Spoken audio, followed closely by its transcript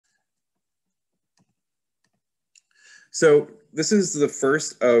So this is the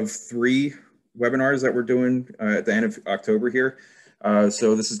first of 3 webinars that we're doing at the end of October here.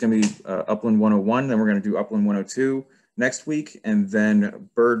 So this is going to be Upland 101, then we're going to do Upland 102 next week, and then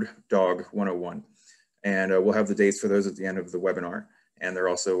Bird Dog 101. And we'll have the dates for those at the end of the webinar. And they're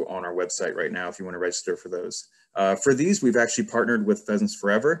also on our website right now if you want to register for those. For these, we've actually partnered with Pheasants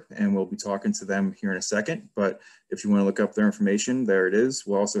Forever, and we'll be talking to them here in a second. But if you want to look up their information, there it is.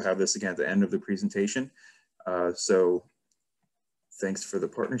 We'll also have this again at the end of the presentation. So thanks for the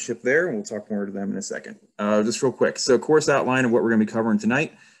partnership there, and we'll talk more to them in a second. Just real quick, so course outline of what we're going to be covering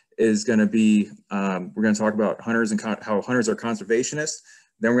tonight is going to be, we're going to talk about hunters and how hunters are conservationists.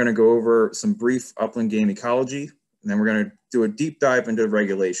 Then we're going to go over some brief upland game ecology, and then we're going to do a deep dive into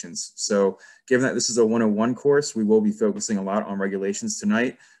regulations. So given that this is a 101 course, we will be focusing a lot on regulations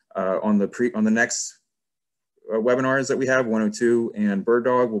tonight. On the next webinars that we have, 102 and Bird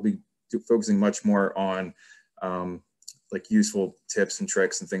Dog, we'll be focusing much more on like useful tips and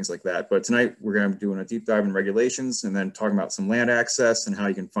tricks and things like that. But tonight we're going to be doing a deep dive in regulations and then talking about some land access and how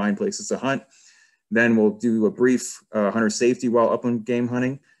you can find places to hunt. Then we'll do a brief hunter safety while upland game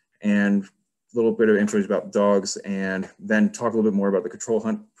hunting and a little bit of info about dogs, and then talk a little bit more about the control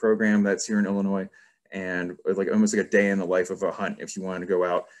hunt program that's here in Illinois, and like almost like a day in the life of a hunt if you want to go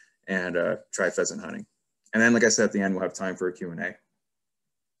out and try pheasant hunting. And then, like I said, at the end, we'll have time for a Q&A.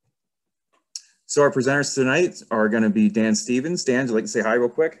 So our presenters tonight are going to be Dan Stevens. Dan, would you like to say hi real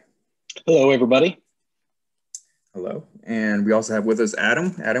quick? Hello, everybody. Hello. And we also have with us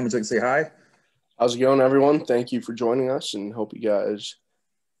Adam. Adam, would you like to say hi? How's it going, everyone? Thank you for joining us, and hope you guys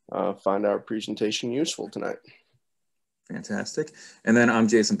find our presentation useful tonight. Fantastic. And then I'm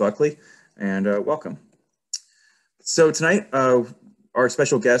Jason Buckley, and welcome. So tonight, our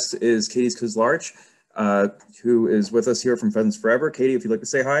special guest is Katie Kozlarich, who is with us here from Pheasants Forever. Katie, if you'd like to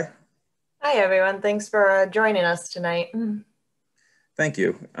say hi. Hi, everyone. Thanks for joining us tonight. Thank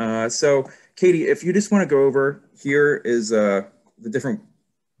you. So Katie, if you just want to go over, here is the different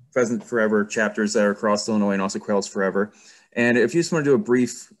Pheasant Forever chapters that are across Illinois and also Quails Forever. And if you just want to do a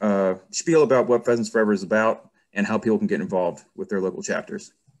brief spiel about what Pheasants Forever is about and how people can get involved with their local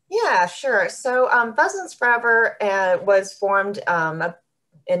chapters. Yeah, sure. So Pheasants Forever was formed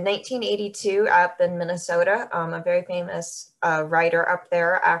in 1982 up in Minnesota. A very famous writer up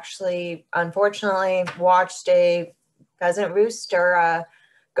there actually, unfortunately, watched a pheasant rooster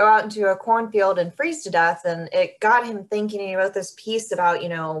go out into a cornfield and freeze to death. And it got him thinking about this piece about, you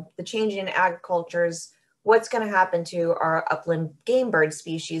know, the changing agricultures, what's going to happen to our upland game bird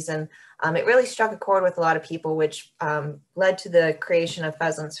species. And it really struck a chord with a lot of people, which led to the creation of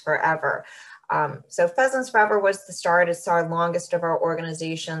Pheasants Forever. So Pheasants Forever was the start. It's our longest of our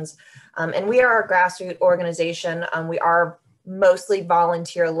organizations. And we are a grassroots organization. We are mostly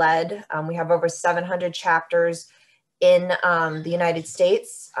volunteer led. We have over 700 chapters in the United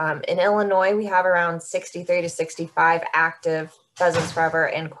States. In Illinois, we have around 63 to 65 active Pheasants Forever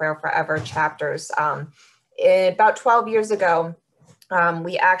and Quail Forever chapters. About 12 years ago,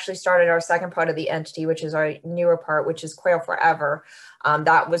 we actually started our second part of the entity, which is our newer part, which is Quail Forever.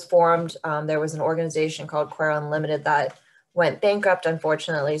 That was formed. There was an organization called Quail Unlimited that went bankrupt,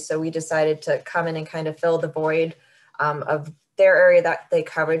 unfortunately. So we decided to come in and kind of fill the void of their area that they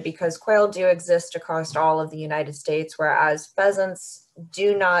covered, because quail do exist across all of the United States, whereas pheasants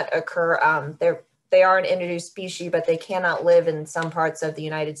do not occur. They are an introduced species, but they cannot live in some parts of the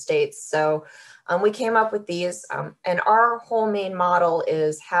United States. So we came up with these, and our whole main model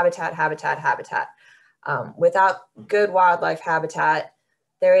is habitat, habitat, habitat. Without good wildlife habitat,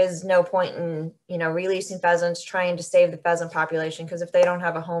 there is no point in, you know, releasing pheasants, trying to save the pheasant population, because if they don't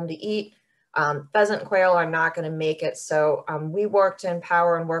have a home to eat, pheasant and quail are not going to make it. So we work to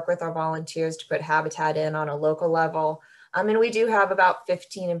empower and work with our volunteers to put habitat in on a local level. And we do have about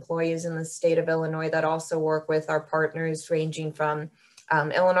 15 employees in the state of Illinois that also work with our partners, ranging from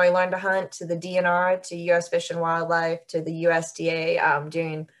Illinois Learn to Hunt to the DNR to U.S. Fish and Wildlife to the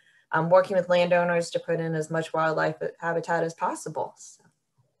USDA, working with landowners to put in as much wildlife habitat as possible. So.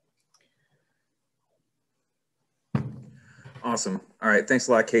 Awesome. All right. Thanks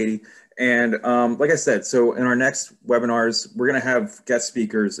a lot, Katie. And like I said, so in our next webinars, we're going to have guest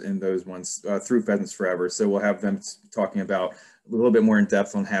speakers in those ones through Pheasants Forever. So we'll have them talking about a little bit more in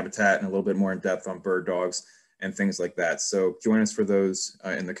depth on habitat and a little bit more in depth on bird dogs and things like that. So join us for those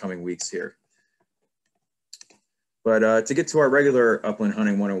in the coming weeks here. But to get to our regular Upland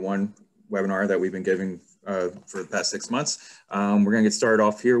Hunting 101 webinar that we've been giving for the past 6 months, we're going to get started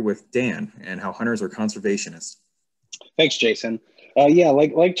off here with Dan and how hunters are conservationists. Thanks, Jason. Yeah,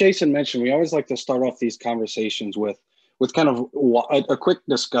 like Jason mentioned, we always like to start off these conversations with kind of a quick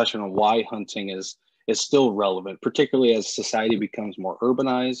discussion on why hunting is is still relevant, particularly as society becomes more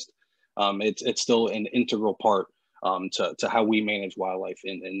urbanized. It's still an integral part to how we manage wildlife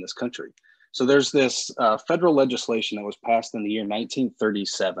in this country. So there's this federal legislation that was passed in the year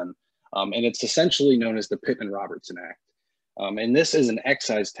 1937, and it's essentially known as the Pittman-Robertson Act. And this is an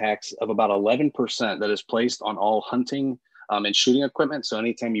excise tax of about 11% that is placed on all hunting and shooting equipment. So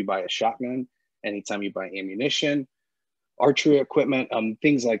anytime you buy a shotgun, anytime you buy ammunition, archery equipment,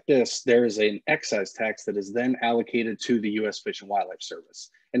 things like this, there is an excise tax that is then allocated to the U.S. Fish and Wildlife Service.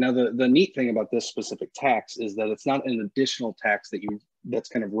 And now the neat thing about this specific tax is that it's not an additional tax that's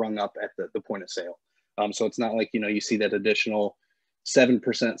kind of rung up at the point of sale. So it's not like, you see that additional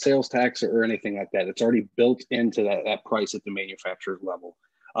 7% sales tax or anything like that. It's already built into that price at the manufacturer's level.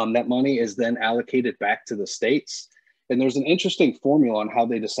 That money is then allocated back to the states. And there's an interesting formula on how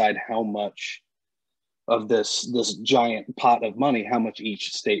they decide how much of this giant pot of money, how much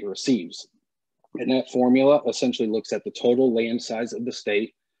each state receives. And that formula essentially looks at the total land size of the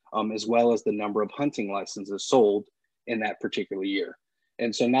state, as well as the number of hunting licenses sold in that particular year.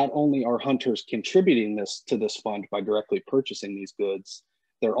 And so not only are hunters contributing to this fund by directly purchasing these goods,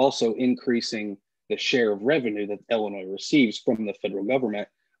 they're also increasing the share of revenue that Illinois receives from the federal government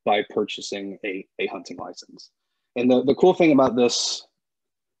by purchasing a hunting license. And the cool thing about this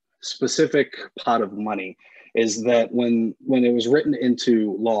specific pot of money is that when it was written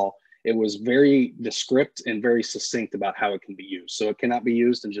into law, it was very descript and very succinct about how it can be used. So it cannot be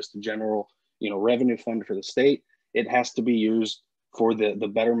used in just a general, revenue fund for the state. It has to be used for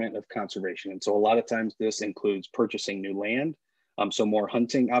the betterment of conservation. And so a lot of times this includes purchasing new land, so more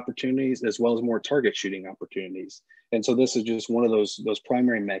hunting opportunities, as well as more target shooting opportunities. And so this is just one of those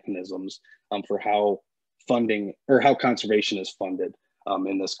primary mechanisms for how funding or how conservation is funded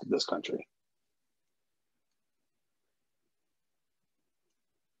in this country.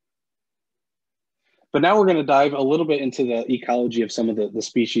 But now we're going to dive a little bit into the ecology of some of the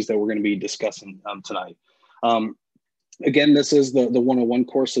species that we're going to be discussing tonight. Again, this is the 101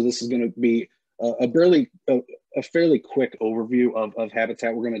 course, so this is going to be a fairly quick overview of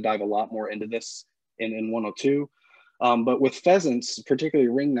habitat. We're going to dive a lot more into this in 102. But with pheasants, particularly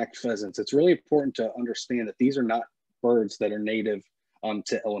ring-necked pheasants, it's really important to understand that these are not birds that are native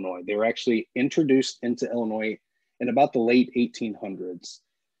to Illinois. They were actually introduced into Illinois in about the late 1800s.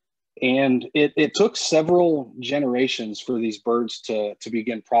 And it took several generations for these birds to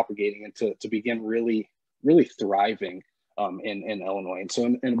begin propagating and to begin really thriving in Illinois. And so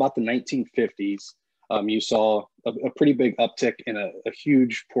in about the 1950s, you saw a pretty big uptick, and a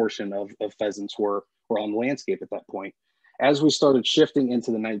huge portion of pheasants were on the landscape at that point. As we started shifting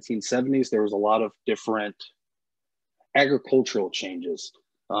into the 1970s, there was a lot of different agricultural changes.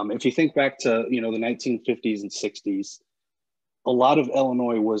 If you think back to the 1950s and 60s, a lot of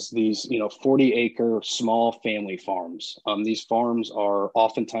Illinois was these 40-acre small family farms. These farms are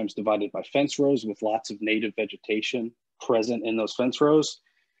oftentimes divided by fence rows with lots of native vegetation present in those fence rows.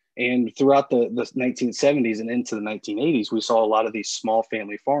 And throughout the 1970s and into the 1980s, we saw a lot of these small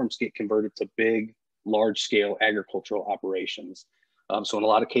family farms get converted to big, large-scale agricultural operations. So in a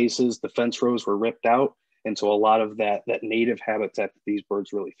lot of cases, the fence rows were ripped out, and so a lot of that native habitat that these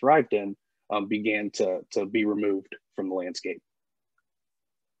birds really thrived in began to be removed from the landscape.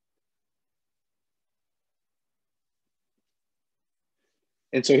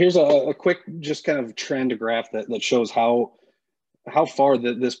 And so here's a quick, just kind of trend graph that shows how far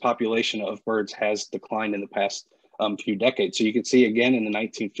this population of birds has declined in the past few decades. So you can see again in the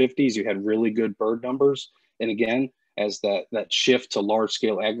 1950s, you had really good bird numbers. And again, as that shift to large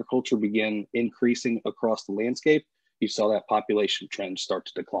scale agriculture began increasing across the landscape, you saw that population trend start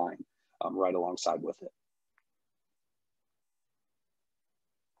to decline right alongside with it.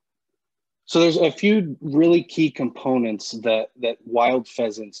 So there's a few really key components that wild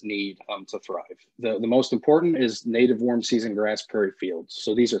pheasants need to thrive. The most important is native warm season grass prairie fields.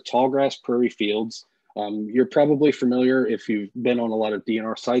 So these are tall grass prairie fields. You're probably familiar if you've been on a lot of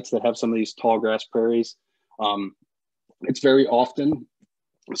DNR sites that have some of these tall grass prairies. It's very often,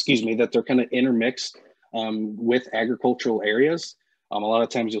 that they're kind of intermixed with agricultural areas. A lot of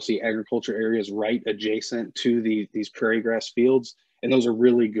times you'll see agriculture areas right adjacent to these prairie grass fields, and those are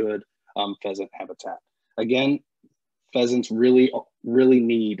really good pheasant habitat. Again, pheasants really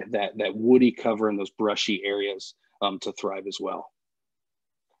need that woody cover and those brushy areas to thrive as well.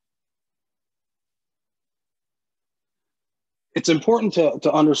 It's important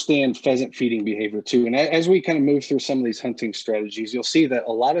to understand pheasant feeding behavior too. And as we kind of move through some of these hunting strategies, you'll see that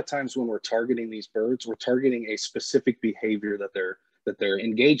a lot of times when we're targeting these birds, we're targeting a specific behavior that they're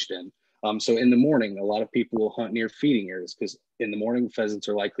engaged in. So in the morning, a lot of people will hunt near feeding areas because in the morning, pheasants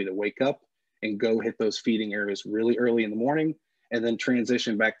are likely to wake up and go hit those feeding areas really early in the morning, and then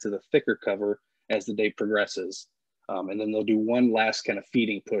transition back to the thicker cover as the day progresses. And then they'll do one last kind of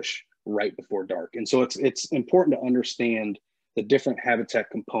feeding push right before dark. And so it's important to understand the different habitat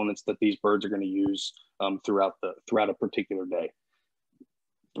components that these birds are going to use throughout a particular day.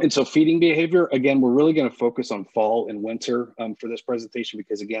 And so feeding behavior, again, we're really going to focus on fall and winter for this presentation,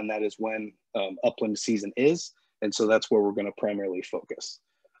 because again, that is when upland season is. And so that's where we're going to primarily focus.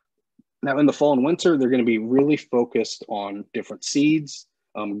 Now in the fall and winter, they're going to be really focused on different seeds,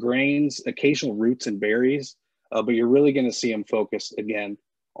 grains, occasional roots and berries, but you're really going to see them focused again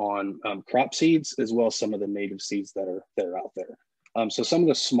on crop seeds, as well as some of the native seeds that are out there. So some of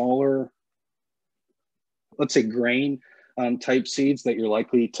the smaller, let's say grain type seeds that you're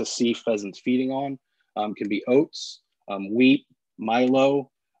likely to see pheasants feeding on can be oats, wheat,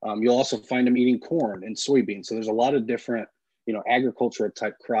 milo. You'll also find them eating corn and soybeans. So there's a lot of different, agriculture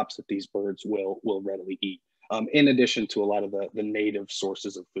type crops that these birds will readily eat, in addition to a lot of the native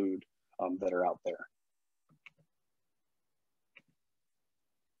sources of food that are out there.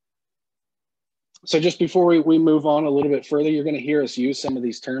 So just before we move on a little bit further, you're going to hear us use some of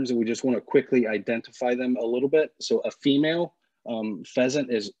these terms, and we just want to quickly identify them a little bit. So a female pheasant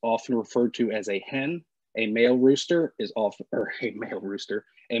is often referred to as a hen. A male rooster is often, or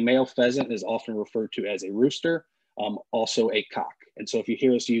a male pheasant is often referred to as a rooster, also a cock. And so if you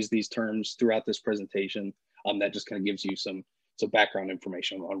hear us use these terms throughout this presentation, that just kind of gives you some background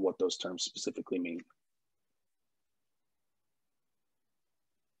information on what those terms specifically mean.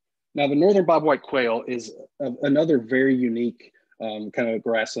 Now, the northern bobwhite quail is another very unique kind of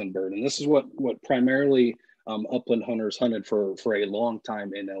grassland bird. And this is what primarily upland hunters hunted for a long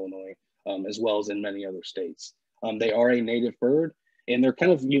time in Illinois, as well as in many other states. They are a native bird, and they're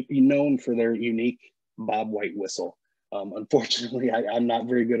kind of known for their unique bobwhite whistle. Unfortunately, I'm not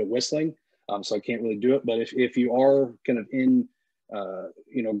very good at whistling, so I can't really do it. But if you are kind of in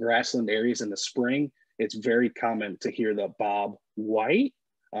grassland areas in the spring, it's very common to hear the bobwhite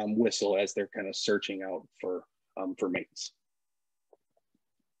whistle as they're kind of searching out for mates.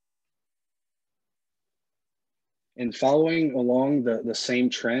 And following along the same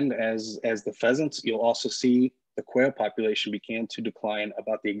trend as the pheasants, you'll also see the quail population began to decline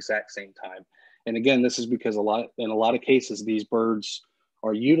about the exact same time. And again, this is because in a lot of cases, these birds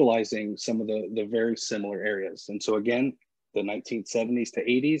are utilizing some of the very similar areas. And so again, the 1970s to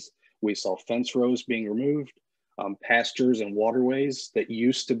 80s, we saw fence rows being removed. Pastures and waterways that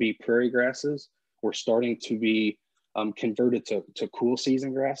used to be prairie grasses were starting to be converted to cool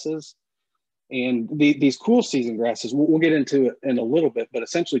season grasses. And these cool season grasses, we'll get into it in a little bit, but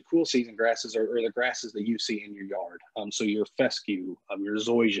essentially cool season grasses are the grasses that you see in your yard. So your fescue, your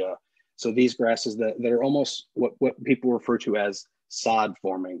zoysia. So these grasses that are almost what people refer to as sod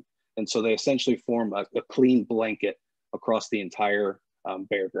forming. And so they essentially form a clean blanket across the entire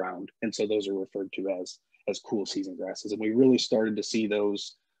bare ground. And so those are referred to as cool season grasses. And we really started to see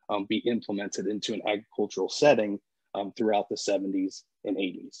those be implemented into an agricultural setting throughout the 70s and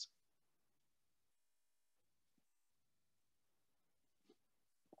 80s.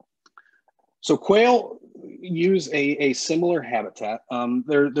 So quail use a similar habitat.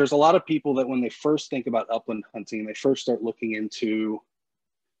 There's a lot of people that when they first think about upland hunting, they first start looking into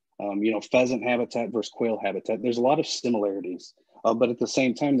pheasant habitat versus quail habitat. There's a lot of similarities. But at the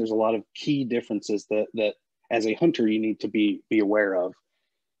same time, there's a lot of key differences that as a hunter, you need to be aware of.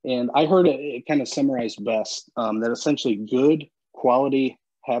 And I heard it kind of summarized best that essentially good quality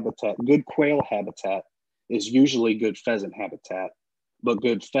habitat, good quail habitat is usually good pheasant habitat, but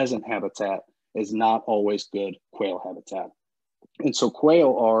good pheasant habitat is not always good quail habitat. And so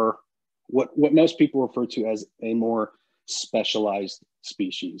quail are what most people refer to as a more specialized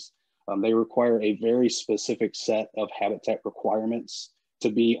species. They require a very specific set of habitat requirements to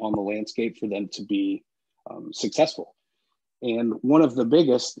be on the landscape for them to be successful. And one of the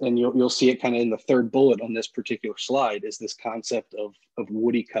biggest, and you'll see it kind of in the third bullet on this particular slide, is this concept of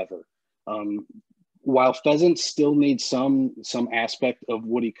woody cover. While pheasants still need some aspect of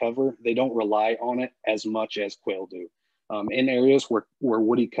woody cover, they don't rely on it as much as quail do. In areas where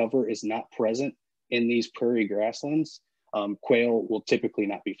woody cover is not present in these prairie grasslands, quail will typically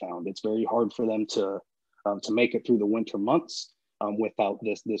not be found. It's very hard for them to make it through the winter months without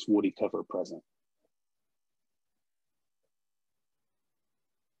this woody cover present.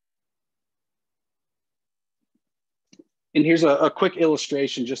 And here's a quick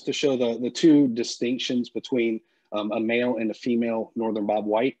illustration just to show the two distinctions between a male and a female northern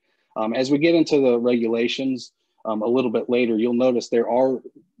bobwhite. As we get into the regulations a little bit later, you'll notice there are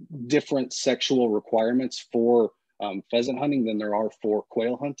different sexual requirements for pheasant hunting than there are for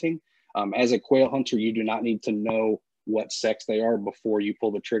quail hunting. As a quail hunter, you do not need to know what sex they are before you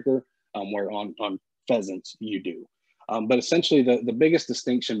pull the trigger, where on pheasants you do. But essentially the biggest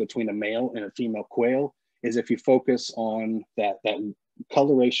distinction between a male and a female quail is if you focus on that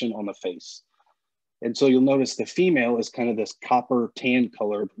coloration on the face. And so you'll notice the female is kind of this copper tan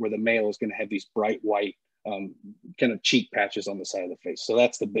color, where the male is going to have these bright white kind of cheek patches on the side of the face. So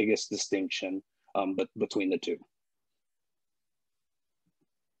that's the biggest distinction between the two.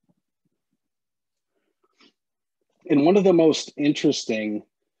 And one of the most interesting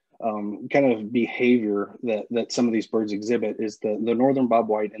kind of behavior that some of these birds exhibit is the northern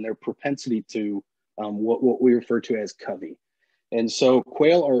bobwhite and their propensity to what we refer to as covey. And so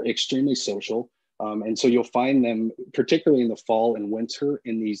quail are extremely social. And so you'll find them, particularly in the fall and winter,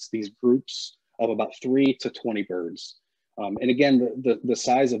 in these groups of about 3 to 20 birds. And again, the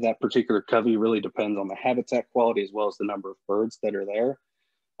size of that particular covey really depends on the habitat quality as well as the number of birds that are there.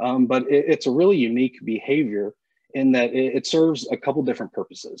 But it's a really unique behavior in that it serves a couple different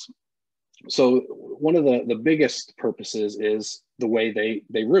purposes. So one of the biggest purposes is the way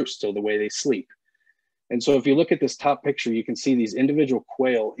they roost, so the way they sleep. And so if you look at this top picture, you can see these individual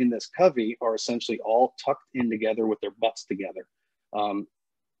quail in this covey are essentially all tucked in together with their butts together. And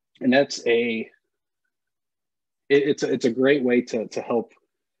that's it's a great way to help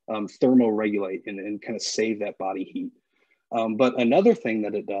thermoregulate and kind of save that body heat. But another thing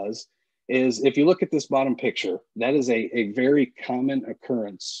that it does is, if you look at this bottom picture, that is a very common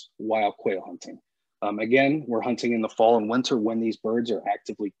occurrence while quail hunting. Again, we're hunting in the fall and winter when these birds are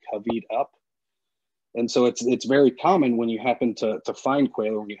actively covied up. And so it's very common when you happen to find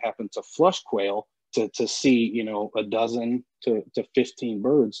quail, or when you happen to flush quail, to see, you know, a dozen to 15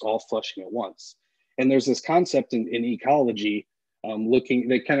 birds all flushing at once. And there's this concept in ecology,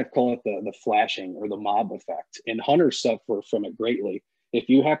 they kind of call it the flashing or the mob effect. And hunters suffer from it greatly. If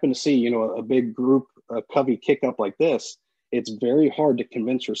you happen to see, you know, a big group, a covey kick up like this, it's very hard to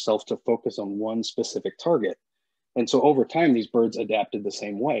convince yourself to focus on one specific target. And so over time, these birds adapted the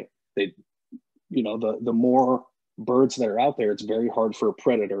same way. You know, the more birds that are out there, it's very hard for a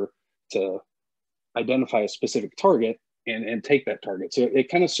predator to identify a specific target and take that target. So it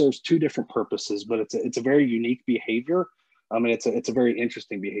kind of serves two different purposes, but it's a very unique behavior. And it's a very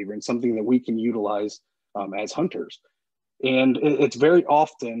interesting behavior, and something that we can utilize as hunters. And it's very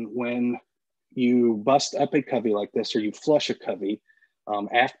often when you bust up a covey like this, or you flush a covey,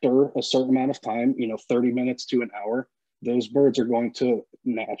 after a certain amount of time, you know, 30 minutes to an hour, those birds are going to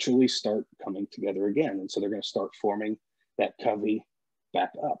naturally start coming together again. And so they're going to start forming that covey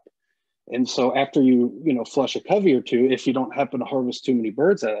back up. And so after you flush a covey or two, if you don't happen to harvest too many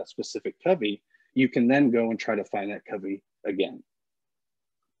birds out of that specific covey, you can then go and try to find that covey again.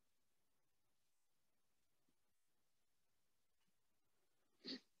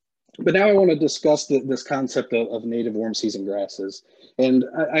 But now I want to discuss this concept of native warm season grasses. And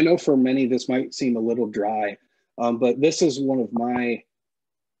I know for many this might seem a little dry, but this is one of my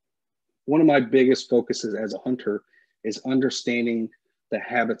biggest focuses as a hunter, is understanding the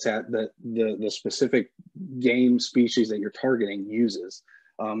habitat that the specific game species that you're targeting uses.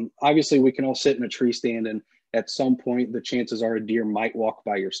 Obviously, we can all sit in a tree stand, and at some point, the chances are a deer might walk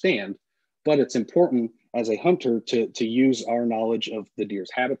by your stand. But it's important as a hunter to use our knowledge of the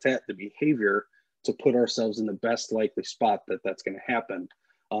deer's habitat, the behavior, to put ourselves in the best likely spot that's going to happen.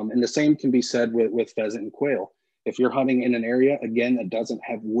 And the same can be said with pheasant and quail. If you're hunting in an area, again, that doesn't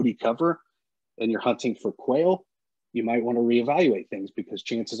have woody cover, and you're hunting for quail, you might want to reevaluate things, because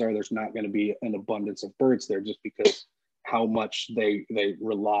chances are there's not going to be an abundance of birds there, just because how much they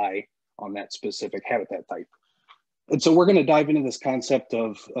rely on that specific habitat type. And so we're going to dive into this concept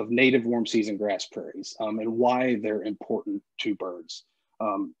of native warm season grass prairies, and why they're important to birds,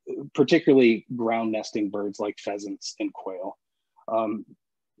 particularly ground nesting birds like pheasants and quail.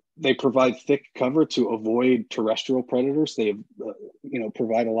 They provide thick cover to avoid terrestrial predators. They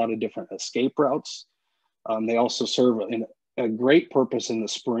provide a lot of different escape routes. They also serve a great purpose in the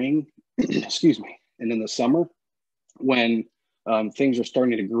spring, excuse me, and in the summer, when things are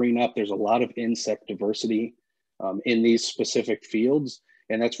starting to green up. There's a lot of insect diversity in these specific fields,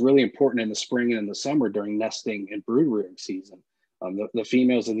 and that's really important in the spring and in the summer during nesting and brood rearing season. The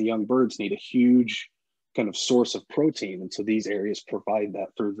females and the young birds need a huge kind of source of protein, and so these areas provide that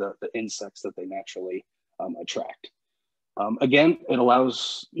through the insects that they naturally attract. Again, it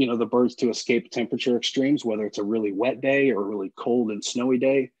allows the birds to escape temperature extremes, whether it's a really wet day or a really cold and snowy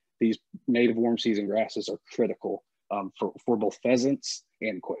day. These native warm season grasses are critical for both pheasants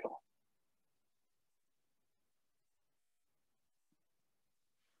and quail.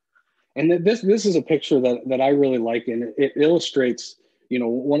 And this is a picture that I really like, and it illustrates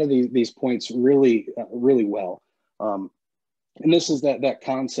one of these points really, really well. And this is that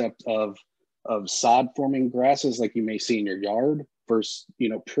concept of sod forming grasses like you may see in your yard versus,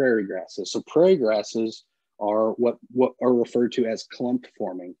 prairie grasses. So prairie grasses are what are referred to as clump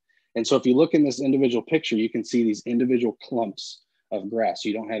forming. And so if you look in this individual picture, you can see these individual clumps of grass.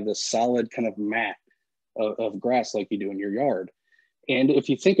 You don't have this solid kind of mat of grass like you do in your yard. And if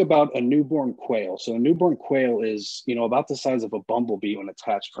you think about a newborn quail, so a newborn quail is, about the size of a bumblebee when it's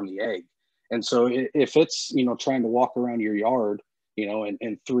hatched from the egg. And so if it's, trying to walk around your yard,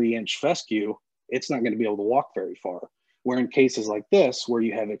 in 3-inch fescue, it's not going to be able to walk very far. Where in cases like this, where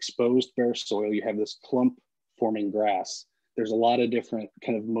you have exposed bare soil, you have this clump forming grass, there's a lot of different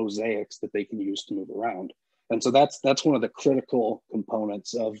kind of mosaics that they can use to move around. And so that's one of the critical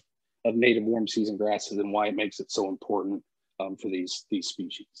components of native warm season grasses and why it makes it so important for these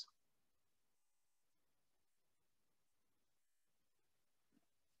species.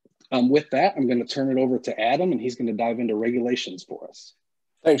 With that, I'm going to turn it over to Adam, and he's going to dive into regulations for us.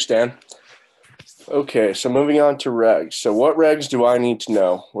 Thanks, Dan. Okay, so moving on to regs. So what regs do I need to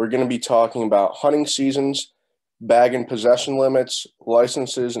know? We're going to be talking about hunting seasons, bag and possession limits,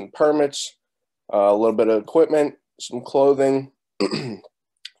 licenses and permits, a little bit of equipment, some clothing,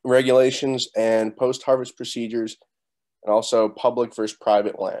 regulations, and post-harvest procedures, and also public versus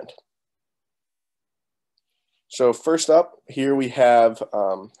private land. So first up, here we have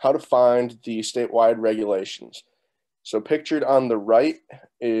how to find the statewide regulations. So pictured on the right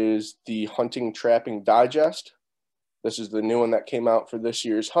is the Hunting Trapping Digest. This is the new one that came out for this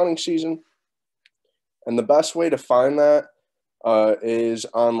year's hunting season. And the best way to find that is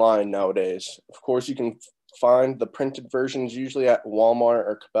online nowadays. Of course, you can find the printed versions usually at Walmart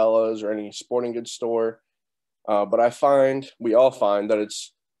or Cabela's or any sporting goods store. But we all find that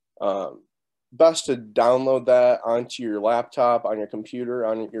it's best to download that onto your laptop, on your computer,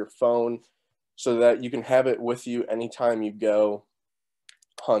 on your phone, so that you can have it with you anytime you go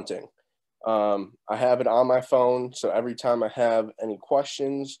hunting. I have it on my phone, so every time I have any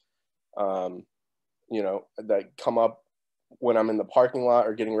questions, that come up when I'm in the parking lot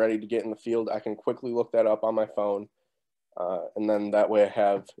or getting ready to get in the field, I can quickly look that up on my phone. And then that way I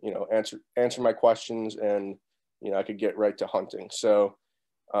have, answer my questions and, I could get right to hunting. So,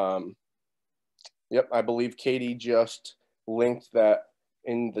 yep, I believe Katie just linked that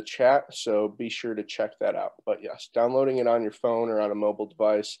in the chat, so be sure to check that out. But yes, downloading it on your phone or on a mobile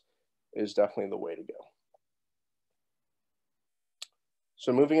device is definitely the way to go.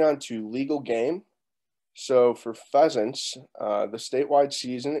 So moving on to legal game. So for pheasants, the statewide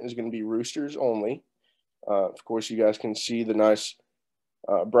season is going to be roosters only. Of course, you guys can see the nice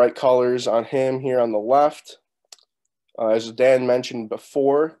bright colors on him here on the left. As Dan mentioned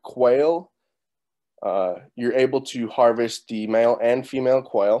before, quail, you're able to harvest the male and female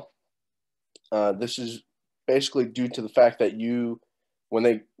quail. This is basically due to the fact that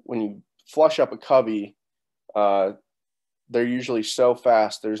when you flush up a covey, they're usually so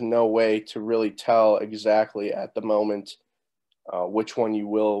fast, there's no way to really tell exactly at the moment which one you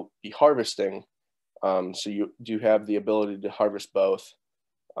will be harvesting. So you do have the ability to harvest both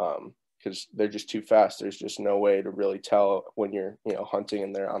because they're just too fast. There's just no way to really tell when you're hunting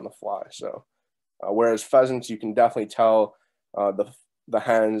and they're on the fly. So whereas pheasants, you can definitely tell the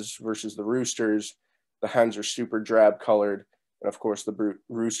hens versus the roosters. The hens are super drab colored, and of course the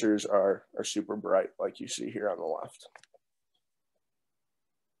roosters are super bright, like you see here on the left.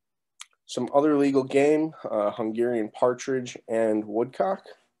 Some other legal game, Hungarian partridge and woodcock.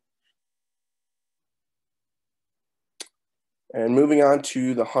 And moving on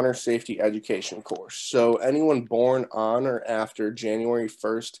to the hunter safety education course. So anyone born on or after January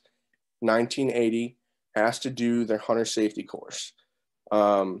 1st, 1980 has to do their hunter safety course.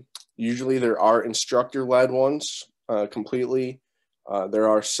 Usually there are instructor-led ones completely. There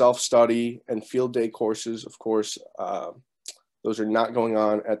are self-study and field day courses. Of course, those are not going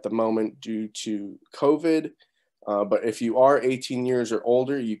on at the moment due to COVID. But if you are 18 years or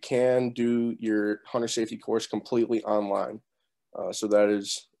older, you can do your hunter safety course completely online. So that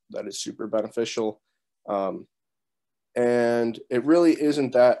is super beneficial. And it really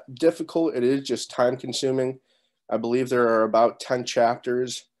isn't that difficult. It is just time consuming. I believe there are about 10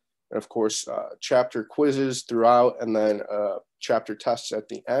 chapters, and of course, chapter quizzes throughout, and then chapter tests at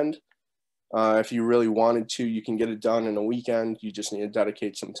the end. If you really wanted to, you can get it done in a weekend. You just need to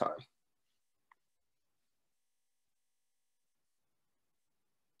dedicate some time.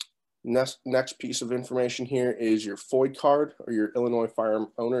 Next piece of information here is your FOID card, or your Illinois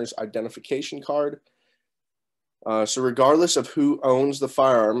Firearm Owners Identification Card. So regardless of who owns the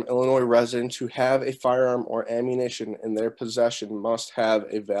firearm, Illinois residents who have a firearm or ammunition in their possession must have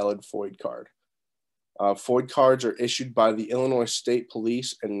a valid FOID card. FOID cards are issued by the Illinois State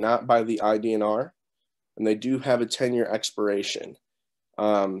Police and not by the IDNR, and they do have a 10-year expiration.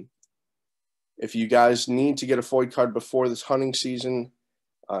 If you guys need to get a FOID card before this hunting season,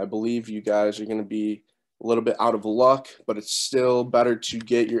 I believe you guys are going to be a little bit out of luck, but it's still better to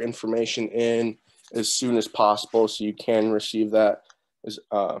get your information in as soon as possible so you can receive that as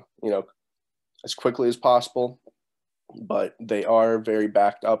as quickly as possible. But they are very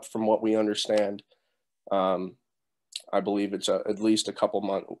backed up from what we understand. I believe it's at least a couple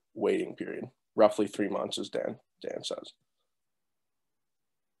month waiting period, roughly 3 months, as Dan says.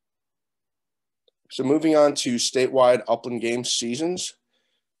 So moving on to statewide upland game seasons.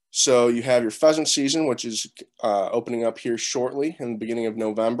 So you have your pheasant season, which is opening up here shortly in the beginning of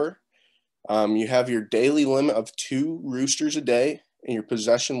November. You have your daily limit of 2 roosters a day and your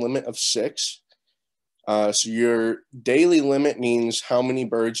possession limit of 6. So your daily limit means how many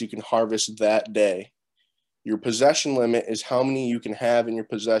birds you can harvest that day. Your possession limit is how many you can have in your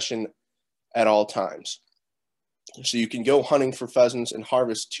possession at all times. So you can go hunting for pheasants and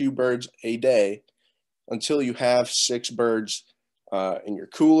harvest 2 birds a day until you have 6 birds in your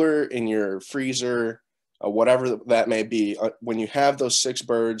cooler, in your freezer, whatever that may be. When you have those 6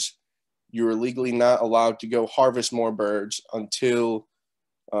 birds, you are legally not allowed to go harvest more birds until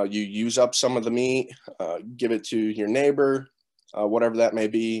you use up some of the meat, give it to your neighbor, whatever that may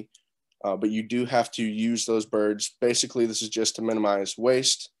be. But you do have to use those birds. Basically, this is just to minimize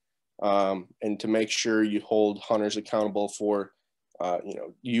waste and to make sure you hold hunters accountable for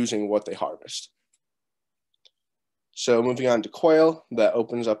using what they harvest. So moving on to quail, that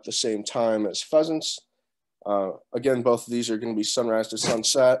opens up the same time as pheasants. Again, both of these are going to be sunrise to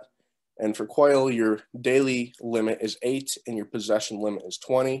sunset. And for quail, your daily limit is 8 and your possession limit is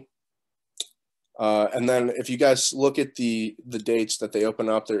 20. And then if you guys look at the dates that they open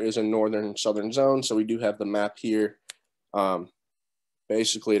up, there is a northern and southern zone. So we do have the map here.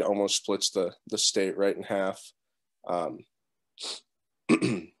 Basically, it almost splits the state right in half.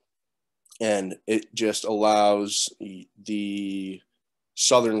 And it just allows the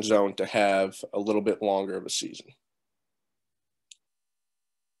southern zone to have a little bit longer of a season.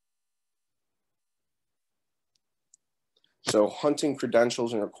 So hunting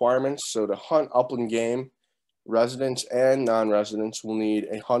credentials and requirements. So to hunt upland game, residents and non-residents will need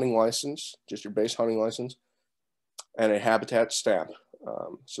a hunting license, just your base hunting license, and a habitat stamp.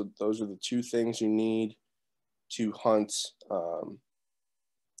 So those are the 2 things you need to hunt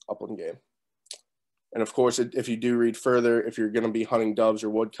upland game. And of course, if you do read further, if you're going to be hunting doves or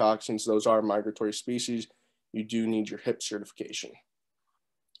woodcock, since those are migratory species, you do need your HIP certification,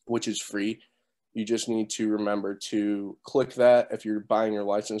 which is free. You just need to remember to click that if you're buying your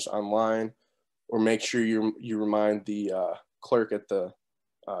license online, or make sure you remind the clerk at the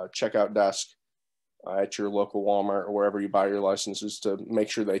checkout desk at your local Walmart or wherever you buy your licenses to make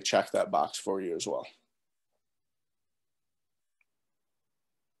sure they check that box for you as well.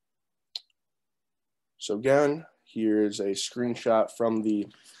 So again, here's a screenshot from the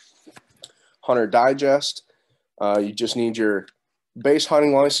Hunter Digest. You just need your base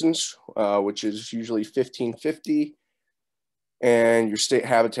hunting license, which is usually $15.50, and your state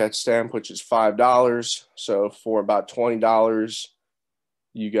habitat stamp, which is $5. So for about $20,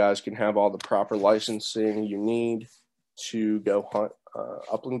 you guys can have all the proper licensing you need to go hunt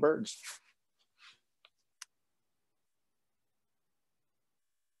upland birds.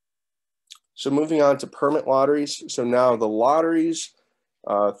 So moving on to permit lotteries. So now the lotteries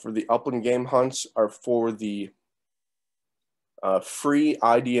for the upland game hunts are for the free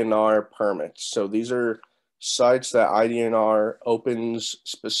IDNR permits. So these are sites that IDNR opens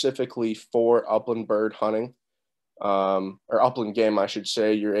specifically for upland bird hunting, or upland game, I should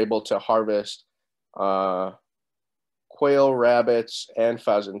say. You're able to harvest quail, rabbits, and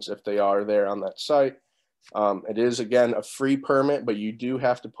pheasants if they are there on that site. It is, again, a free permit, but you do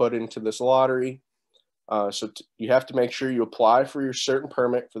have to put into this lottery. So you have to make sure you apply for your certain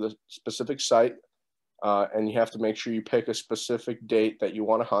permit for the specific site, and you have to make sure you pick a specific date that you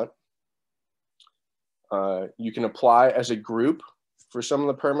want to hunt. You can apply as a group for some of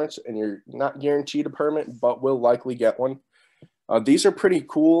the permits, and you're not guaranteed a permit, but will likely get one. These are pretty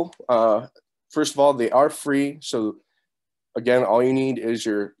cool. First of all, they are free. So again, all you need is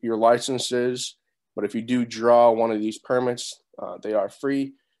your licenses. But if you do draw one of these permits, they are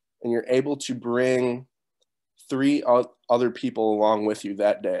free, and you're able to bring 3 other people along with you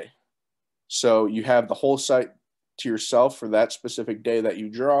that day. So you have the whole site to yourself for that specific day that you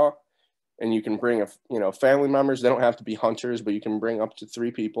draw, and you can bring family members. They don't have to be hunters, but you can bring up to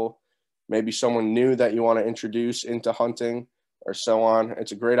 3 people, maybe someone new that you want to introduce into hunting or so on.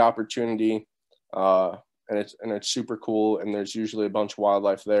 It's a great opportunity, and it's super cool, and there's usually a bunch of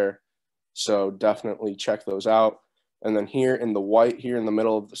wildlife there. So definitely check those out. And then here in the white, here in the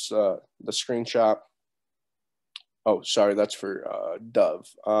middle of this, the screenshot. Oh, sorry, that's for dove.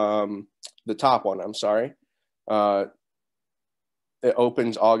 The top one, I'm sorry. It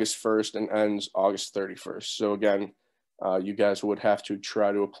opens August 1st and ends August 31st. So again, you guys would have to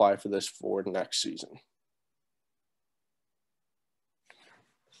try to apply for this for next season.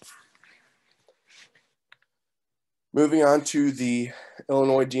 Moving on to the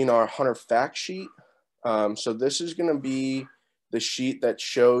Illinois DNR Hunter Fact Sheet. So this is going to be the sheet that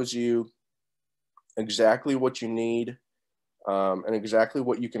shows you exactly what you need and exactly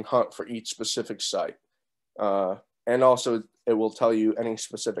what you can hunt for each specific site. And also it will tell you any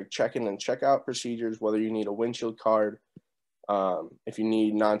specific check-in and check-out procedures, whether you need a windshield card, if you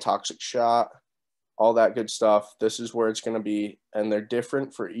need non-toxic shot, all that good stuff. This is where it's going to be, and they're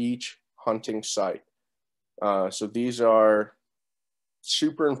different for each hunting site. So these are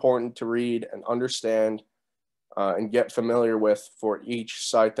super important to read and understand and get familiar with for each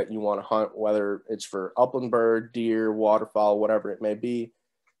site that you want to hunt, whether it's for upland bird, deer, waterfowl, whatever it may be.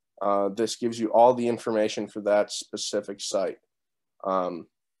 This gives you all the information for that specific site.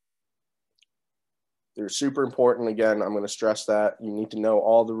 They're super important. Again, I'm going to stress that you need to know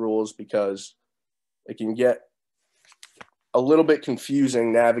all the rules because it can get a little bit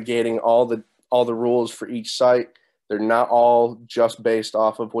confusing navigating all the rules for each site. They're not all just based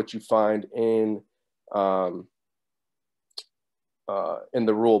off of what you find in the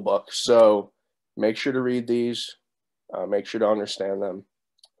rule book. So make sure to read these, make sure to understand them,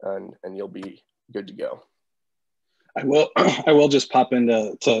 and you'll be good to go. I will just pop in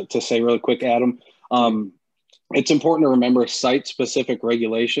to say really quick, Adam. It's important to remember site-specific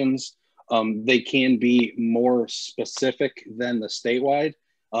regulations. They can be more specific than the statewide.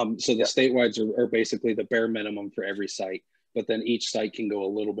 So the statewides are basically the bare minimum for every site, but then each site can go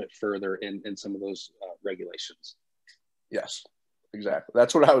a little bit further in some of those regulations. Yes, exactly.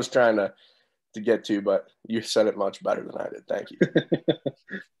 That's what I was trying to get to, but you said it much better than I did. Thank you.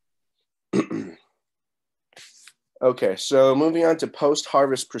 Okay, so moving on to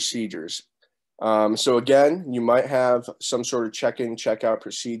post-harvest procedures. So again, you might have some sort of check-in, check-out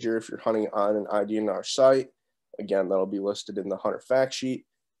procedure if you're hunting on an IDNR site. Again, that'll be listed in the hunter fact sheet.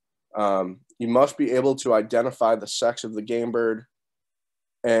 You must be able to identify the sex of the game bird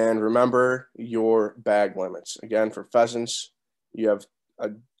and remember your bag limits. Again, for pheasants, you have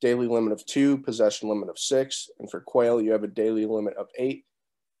a daily limit of 2, possession limit of 6, and for quail, you have a daily limit of 8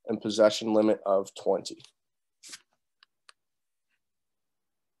 and possession limit of 20.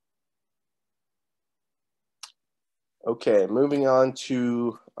 Okay, moving on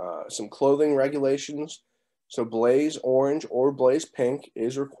to some clothing regulations. So blaze orange or blaze pink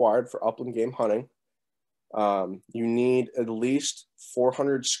is required for upland game hunting. You need at least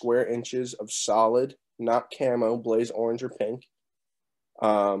 400 square inches of solid, not camo, blaze orange or pink,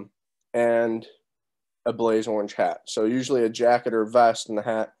 and a blaze orange hat. So usually a jacket or vest and the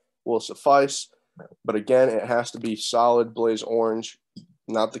hat will suffice, but again, it has to be solid blaze orange,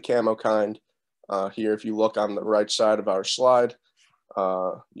 not the camo kind. Here, if you look on the right side of our slide,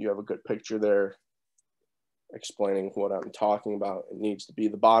 you have a good picture there explaining what I'm talking about. It needs to be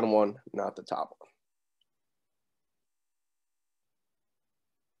the bottom one, not the top one.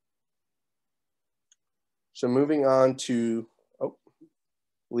 So moving on to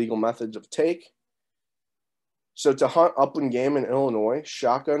legal methods of take. So to hunt upland game in Illinois,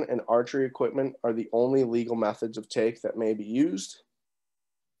 shotgun and archery equipment are the only legal methods of take that may be used.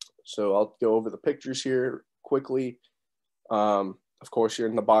 So I'll go over the pictures here quickly. Of course, here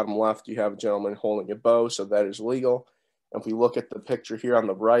in the bottom left, you have a gentleman holding a bow, so that is legal. And if we look at the picture here on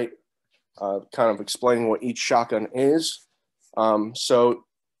the right, kind of explaining what each shotgun is.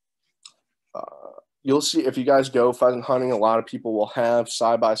 You'll see if you guys go pheasant hunting, a lot of people will have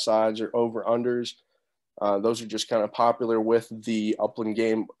side-by-sides or over-unders. Those are just kind of popular with the upland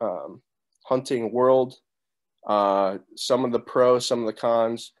game hunting world. Some of the pros, some of the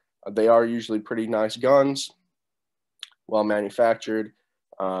cons, they are usually pretty nice guns, well manufactured,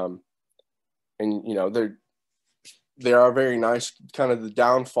 and you know they are very nice. Kind of the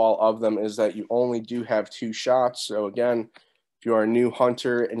downfall of them is that you only do have 2 shots. So again, if you are a new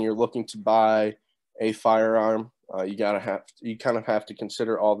hunter and you're looking to buy a firearm, you kind of have to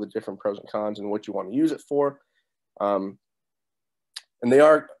consider all the different pros and cons and what you want to use it for. And they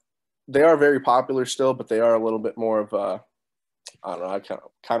are very popular still, but they are a little bit more of I don't know, I'm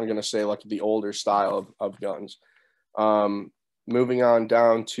kind of going to say like the older style of guns. Moving on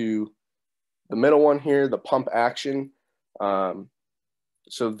down to the middle one here, the pump action.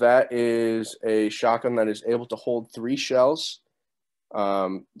 So that is a shotgun that is able to hold 3 shells.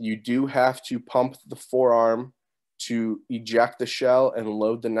 You do have to pump the forearm to eject the shell and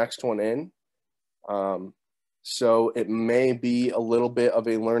load the next one in. So it may be a little bit of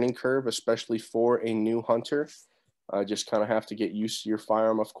a learning curve, especially for a new hunter. Just kind of have to get used to your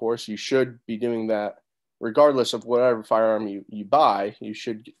firearm, of course. You should be doing that regardless of whatever firearm you buy. You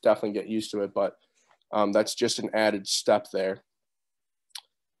should definitely get used to it, but that's just an added step there.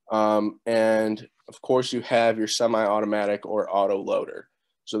 And of course, you have your semi-automatic or auto loader.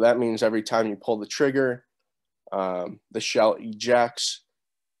 So that means every time you pull the trigger, the shell ejects,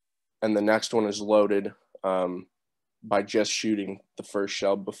 and the next one is loaded by just shooting the first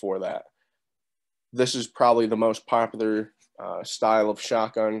shell before that. This is probably the most popular style of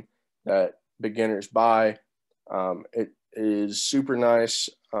shotgun that beginners buy. It is super nice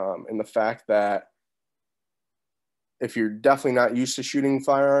in the fact that if you're definitely not used to shooting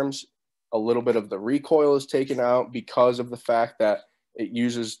firearms, a little bit of the recoil is taken out because of the fact that it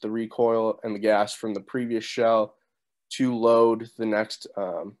uses the recoil and the gas from the previous shell to load the next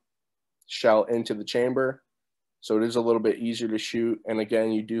shell into the chamber. So it is a little bit easier to shoot. And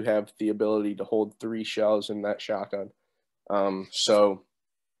again, you do have the ability to hold 3 shells in that shotgun. So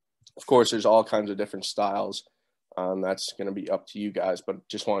of course, there's all kinds of different styles. That's going to be up to you guys, but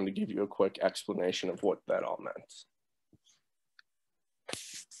just wanted to give you a quick explanation of what that all meant.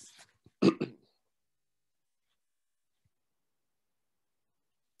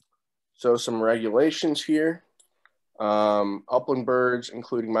 So some regulations here. Upland birds,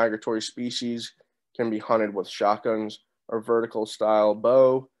 including migratory species, can be hunted with shotguns or vertical style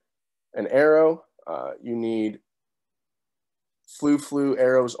bow and arrow. You need flu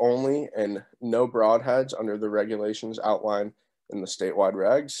arrows only and no broadheads under the regulations outlined in the statewide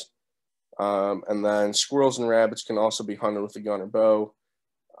regs. And then squirrels and rabbits can also be hunted with a gun or bow,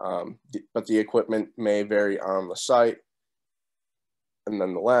 but the equipment may vary on the site. And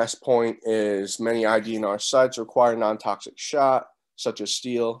then the last point is many IDNR sites require non-toxic shot, such as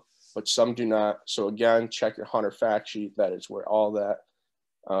steel, but some do not. So again, check your hunter fact sheet. That is where all that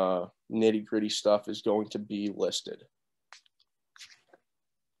nitty-gritty stuff is going to be listed.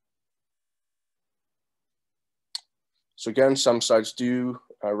 So again, some sites do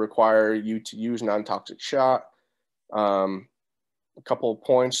require you to use non-toxic shot. A couple of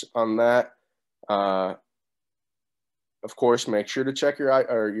points on that. Of course, make sure to check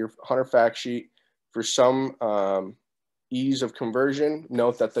your hunter fact sheet. For some ease of conversion,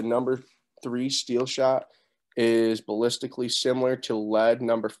 note that the number 3 steel shot is ballistically similar to lead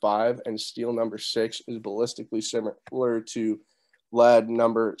number 5, and steel number 6 is ballistically similar to lead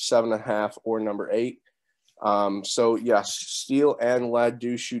number 7.5 or number 8. So yes, steel and lead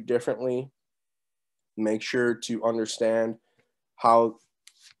do shoot differently. Make sure to understand how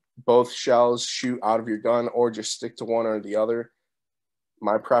both shells shoot out of your gun, or just stick to one or the other.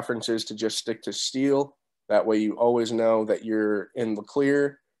 My preference is to just stick to steel. That way you always know that you're in the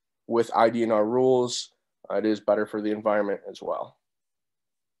clear with IDNR rules. It is better for the environment as well.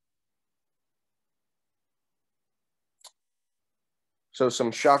 So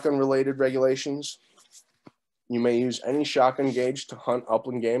some shotgun related regulations. You may use any shotgun gauge to hunt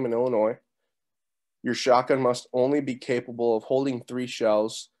upland game in Illinois. Your shotgun must only be capable of holding 3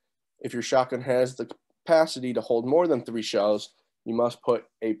 shells. If your shotgun has the capacity to hold more than 3 shells, you must put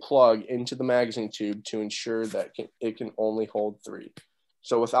a plug into the magazine tube to ensure that it can only hold 3.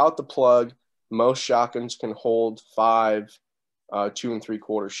 So without the plug, most shotguns can hold 5 2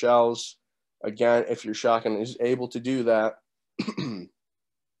 3/4 shells. Again, if your shotgun is able to do that,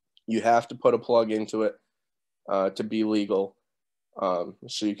 you have to put a plug into it to be legal.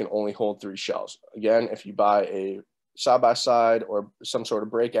 So you can only hold 3 shells. Again, if you buy a side-by-side or some sort of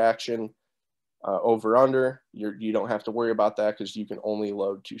break action over under, you don't have to worry about that because you can only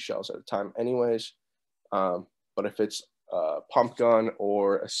load 2 shells at a time anyways. But if it's a pump gun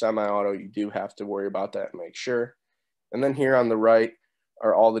or a semi-auto, you do have to worry about that and make sure. And then here on the right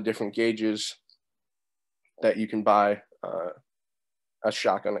are all the different gauges that you can buy a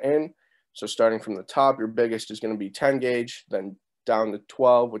shotgun in. So starting from the top, your biggest is going to be 10 gauge, then down to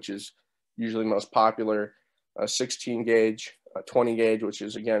 12, which is usually most popular, 16 gauge, 20 gauge, which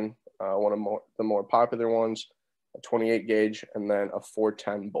is again one of the more popular ones, a 28 gauge, and then a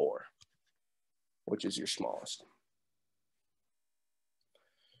 410 bore, which is your smallest.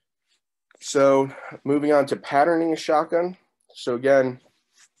 So moving on to patterning a shotgun. So again,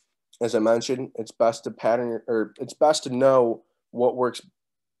 as I mentioned, it's best to pattern, or it's best to know what works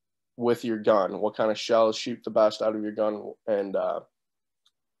with your gun, what kind of shells shoot the best out of your gun. And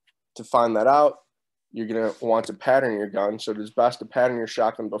to find that out, you're going to want to pattern your gun. So it is best to pattern your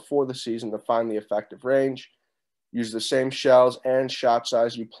shotgun before the season to find the effective range. Use the same shells and shot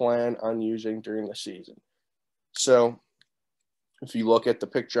size you plan on using during the season. So if you look at the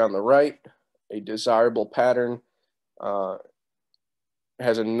picture on the right, a desirable pattern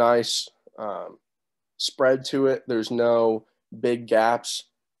has a nice spread to it. There's no big gaps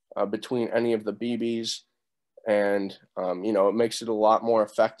between any of the BBs. And, you know, it makes it a lot more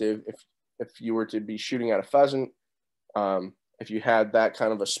effective if you were to be shooting at a pheasant, if you had that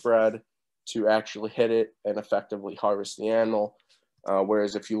kind of a spread to actually hit it and effectively harvest the animal.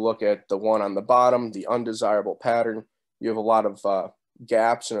 Whereas if you look at the one on the bottom, the undesirable pattern, you have a lot of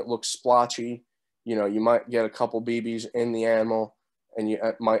gaps and it looks splotchy. You know, you might get a couple BBs in the animal and you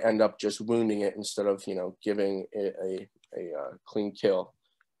might end up just wounding it instead of, you know, giving it a clean kill.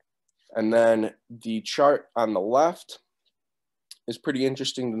 And then the chart on the left is pretty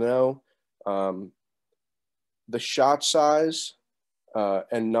interesting to know. The shot size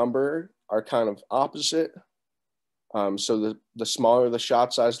and number are kind of opposite. So the smaller the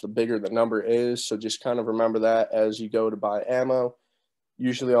shot size, the bigger the number is. So just kind of remember that as you go to buy ammo.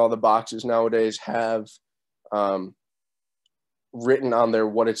 Usually all the boxes nowadays have written on there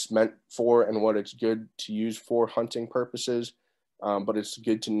what it's meant for and what it's good to use for hunting purposes. But it's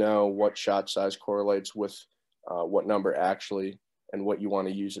good to know what shot size correlates with what number actually and what you want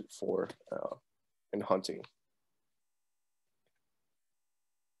to use it for in hunting.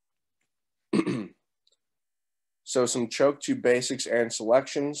 So some choke tube basics and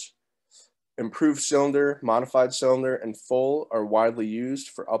selections. Improved cylinder, modified cylinder, and full are widely used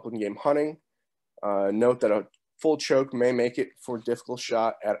for upland game hunting. Note that a full choke may make it for difficult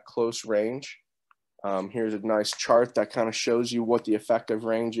shot at close range. Here's a nice chart that kind of shows you what the effective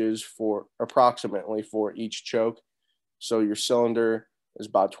range is for approximately for each choke. So your cylinder is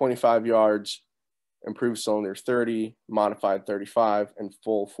about 25 yards, improved cylinder 30, modified 35, and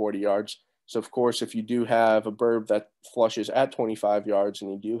full 40 yards. So of course, if you do have a bird that flushes at 25 yards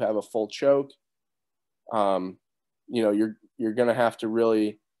and you do have a full choke, you know, you're going to have to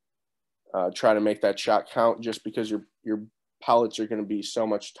really try to make that shot count, just because your pellets are going to be so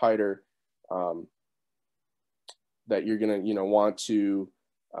much tighter that you're going to, you know, want to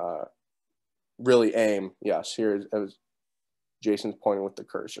really aim. Yes, here as Jason's pointing with the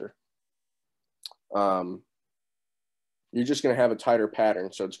cursor. You're just going to have a tighter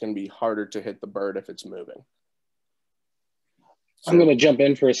pattern, so it's going to be harder to hit the bird if it's moving. I'm going to jump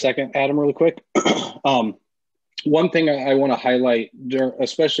in for a second, Adam, really quick. One thing I want to highlight,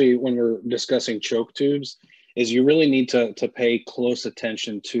 especially when we're discussing choke tubes, is you really need to pay close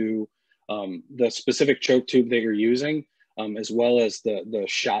attention to the specific choke tube that you're using, as well as the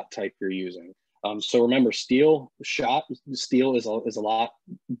shot type you're using. So remember, steel is a lot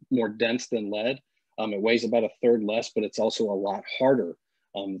more dense than lead. It weighs about a third less, but it's also a lot harder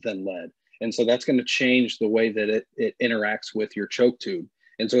than lead. And so that's going to change the way that it interacts with your choke tube.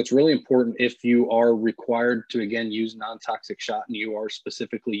 And so it's really important, if you are required to, again, use non-toxic shot and you are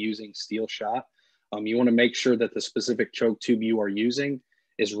specifically using steel shot, you want to make sure that the specific choke tube you are using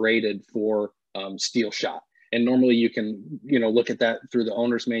is rated for steel shot. And normally you can, you know, look at that through the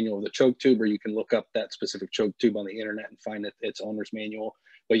owner's manual of the choke tube, or you can look up that specific choke tube on the internet and find its owner's manual.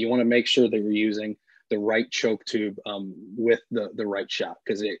 But you want to make sure that you're using the right choke tube with the right shot,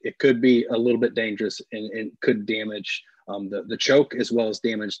 because it could be a little bit dangerous and could damage the choke, as well as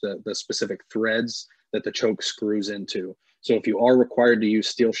damage the specific threads that the choke screws into. So if you are required to use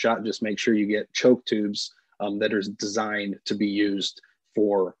steel shot, just make sure you get choke tubes that are designed to be used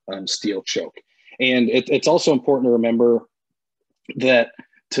for steel choke. And it's also important to remember that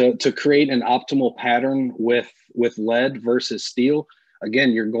to create an optimal pattern with lead versus steel,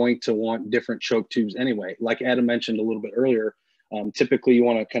 again, you're going to want different choke tubes anyway. Like Adam mentioned a little bit earlier, typically you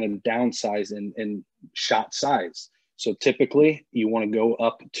want to kind of downsize in shot size. So typically you want to go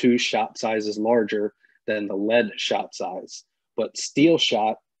up 2 shot sizes larger than the lead shot size. But steel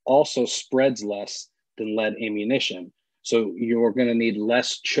shot also spreads less than lead ammunition. So you're going to need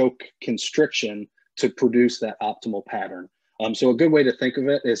less choke constriction to produce that optimal pattern. So a good way to think of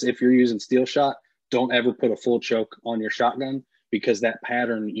it is, if you're using steel shot, don't ever put a full choke on your shotgun, because that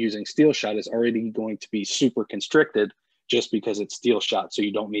pattern using steel shot is already going to be super constricted just because it's steel shot. So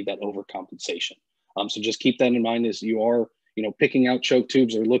you don't need that overcompensation. So just keep that in mind as you are, you know, picking out choke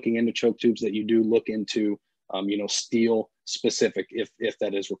tubes or looking into choke tubes, that you do look into, you know, steel specific if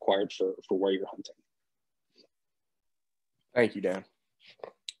that is required for where you're hunting. Thank you, Dan.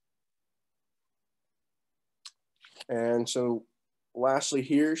 And so Lastly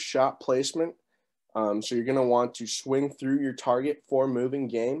here, shot placement. So you're going to want to swing through your target for moving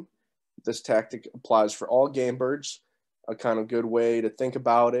game. This tactic applies for all game birds. A kind of good way to think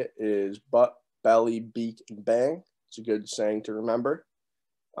about it is butt, belly, beak, and bang. It's a good saying to remember.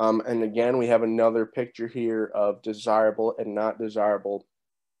 And again, we have another picture here of desirable and not desirable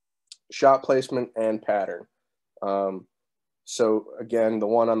shot placement and pattern. So again, the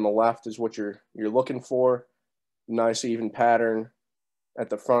one on the left is what you're looking for. Nice even pattern at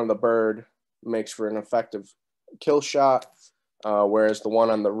the front of the bird makes for an effective kill shot, whereas the one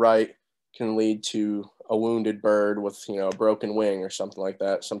on the right can lead to a wounded bird with, you know, a broken wing or something like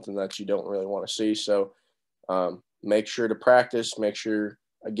that, something that you don't really want to see. So make sure to practice, make sure,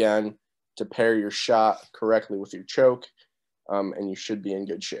 again, to pair your shot correctly with your choke, and you should be in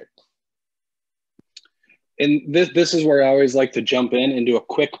good shape. And this is where I always like to jump in and do a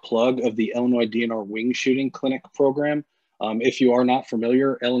quick plug of the Illinois DNR Wing Shooting Clinic program. If you are not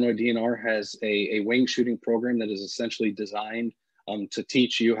familiar, Illinois DNR has a wing shooting program that is essentially designed to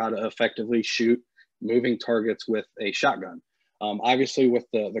teach you how to effectively shoot moving targets with a shotgun. Obviously, with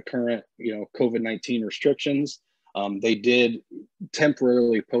the current COVID-19 restrictions, they did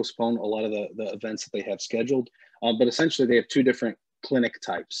temporarily postpone a lot of the events that they have scheduled. But essentially, they have two different clinic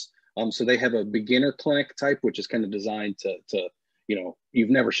types. So they have a beginner clinic type, which is kind of designed to you've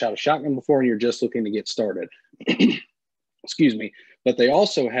never shot a shotgun before and you're just looking to get started. Excuse me. But they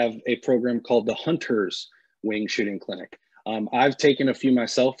also have a program called the Hunters Wing Shooting Clinic. I've taken a few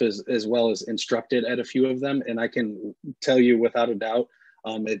myself as well as instructed at a few of them. And I can tell you without a doubt,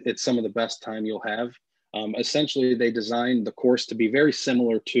 it's some of the best time you'll have. Essentially, they designed the course to be very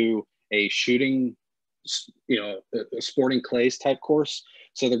similar to a shooting, a sporting clays type course.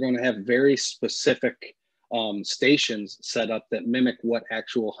 So they're going to have very specific stations set up that mimic what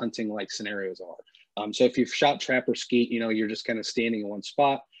actual hunting like scenarios are. So if you've shot trap or skeet, you're just kind of standing in one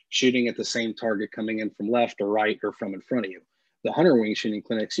spot, shooting at the same target coming in from left or right or from in front of you. The hunter wing shooting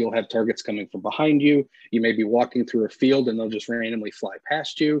clinics, you'll have targets coming from behind you. You may be walking through a field and they'll just randomly fly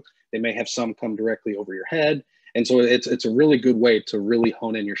past you. They may have some come directly over your head. And so it's a really good way to really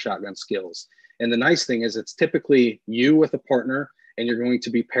hone in your shotgun skills. And the nice thing is it's typically you with a partner and you're going to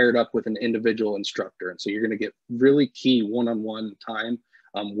be paired up with an individual instructor. And so you're going to get really key one-on-one time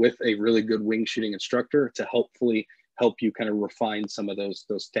with a really good wing shooting instructor to hopefully help you kind of refine some of those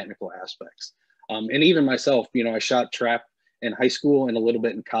technical aspects. And even myself, I shot trap in high school and a little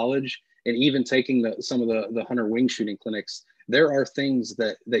bit in college, and even taking some of the hunter wing shooting clinics, there are things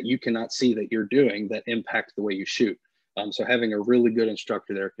that you cannot see that you're doing that impact the way you shoot. So having a really good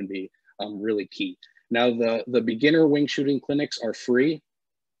instructor there can be really key. Now, the beginner wing shooting clinics are free.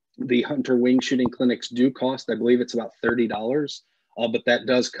 The hunter wing shooting clinics do cost, I believe it's about $30, but that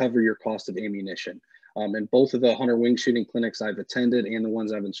does cover your cost of ammunition. And both of the hunter wing shooting clinics I've attended and the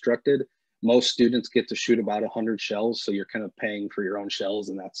ones I've instructed, most students get to shoot about 100 shells. So you're kind of paying for your own shells,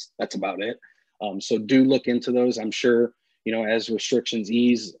 and that's about it. So do look into those. I'm sure, as restrictions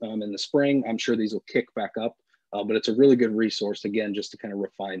ease in the spring, I'm sure these will kick back up. But it's a really good resource, again, just to kind of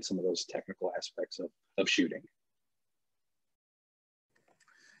refine some of those technical aspects of shooting.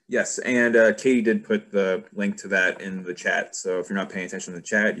 Yes, and Katie did put the link to that in the chat. So if you're not paying attention to the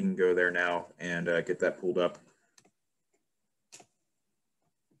chat, you can go there now and get that pulled up.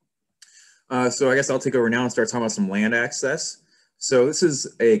 So I guess I'll take over now and start talking about some land access. So this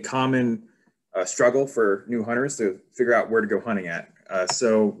is a common struggle for new hunters to figure out where to go hunting at.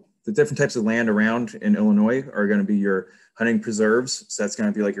 So the different types of land around in Illinois are going to be your hunting preserves. So that's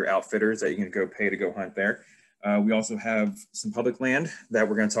going to be like your outfitters that you can go pay to go hunt there. We also have some public land that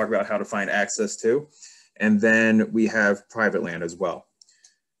we're going to talk about how to find access to. And then we have private land as well.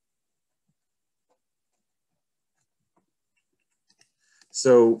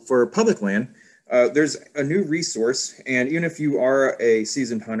 So for public land, there's a new resource. And even if you are a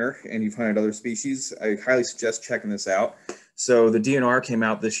seasoned hunter and you've hunted other species, I highly suggest checking this out. So the DNR came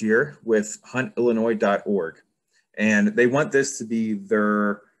out this year with huntillinois.org. And they want this to be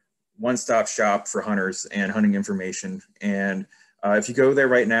their one-stop shop for hunters and hunting information. And if you go there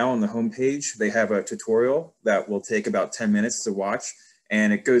right now on the homepage, they have a tutorial that will take about 10 minutes to watch.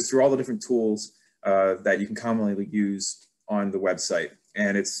 And it goes through all the different tools that you can commonly use on the website.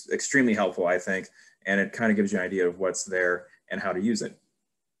 And it's extremely helpful, I think. And it kind of gives you an idea of what's there and how to use it.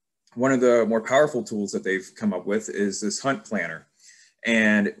 One of the more powerful tools that they've come up with is this hunt planner.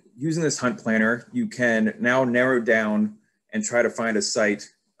 And using this hunt planner, you can now narrow down and try to find a site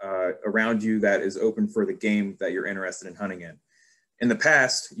around you that is open for the game that you're interested in hunting in. In the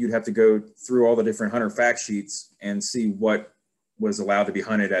past, you'd have to go through all the different hunter fact sheets and see what was allowed to be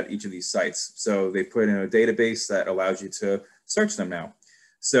hunted at each of these sites. So they put in a database that allows you to search them now.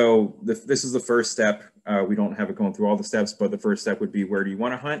 So this is the first step. We don't have it going through all the steps, but the first step would be, where do you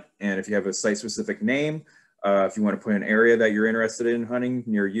want to hunt? And if you have a site-specific name, if you want to put an area that you're interested in hunting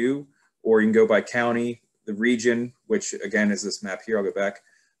near you, or you can go by county, the region, which again is this map here. I'll go back.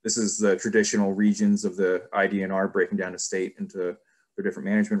 This is the traditional regions of the IDNR, breaking down the state into the different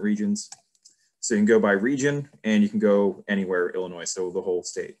management regions. So you can go by region, and you can go anywhere Illinois, so the whole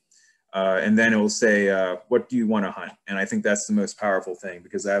state. And then it will say, what do you want to hunt? And I think that's the most powerful thing,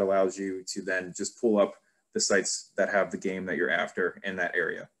 because that allows you to then just pull up the sites that have the game that you're after in that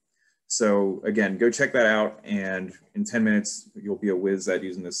area. So again, go check that out, and in 10 minutes, you'll be a whiz at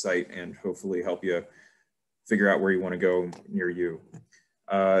using this site and hopefully help you figure out where you want to go near you.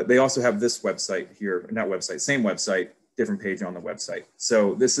 They also have this website here, not website, same website, different page on the website.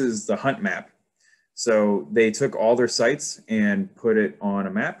 So this is the hunt map. So they took all their sites and put it on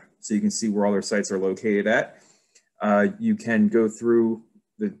a map, so you can see where all their sites are located at. You can go through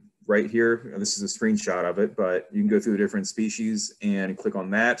the right here. This is a screenshot of it, but you can go through the different species and click on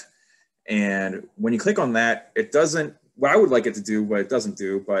that. And when you click on that, it doesn't, what I would like it to do, what it doesn't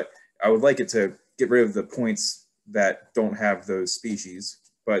do, but I would like it to get rid of the points that don't have those species.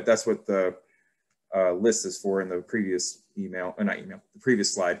 But that's what the list is for in the previous email, not email, the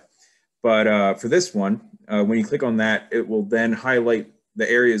previous slide. But for this one, when you click on that, it will then highlight the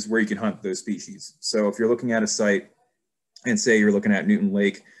areas where you can hunt those species. So if you're looking at a site, and say you're looking at Newton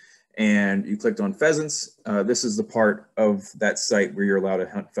Lake, and you clicked on pheasants, this is the part of that site where you're allowed to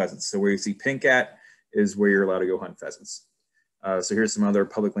hunt pheasants. So where you see pink at is where you're allowed to go hunt pheasants. So here's some other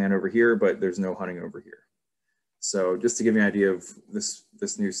public land over here, but there's no hunting over here. So just to give you an idea of this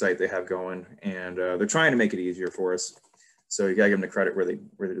new site they have going, and they're trying to make it easier for us. So you gotta give them the credit where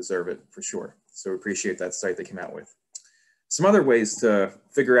they deserve it, for sure. So appreciate that site they came out with. Some other ways to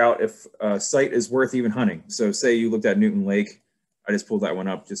figure out if a site is worth even hunting. So say you looked at Newton Lake. I just pulled that one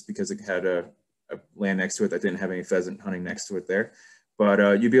up just because it had a land next to it that didn't have any pheasant hunting next to it there.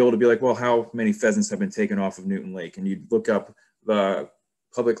 But you'd be able to be like, well, how many pheasants have been taken off of Newton Lake? And you'd look up the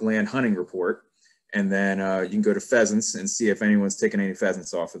public land hunting report, and then you can go to pheasants and see if anyone's taken any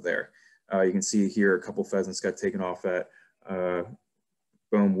pheasants off of there. You can see here a couple pheasants got taken off at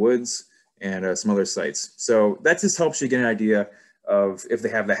Bohm Woods and some other sites. So that just helps you get an idea of if they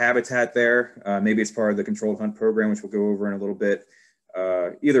have the habitat there. Maybe it's part of the controlled hunt program, which we'll go over in a little bit.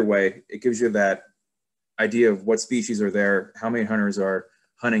 Either way, it gives you that idea of what species are there, how many hunters are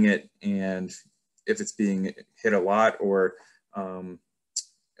hunting it, and if it's being hit a lot, or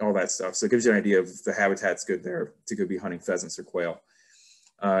all that stuff. So it gives you an idea of if the habitat's good there to go be hunting pheasants or quail.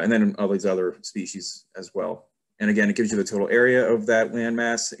 And then all these other species as well. And again, it gives you the total area of that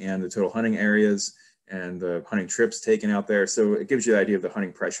landmass and the total hunting areas and the hunting trips taken out there. So it gives you the idea of the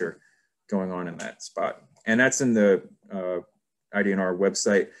hunting pressure going on in that spot. And that's in the IDNR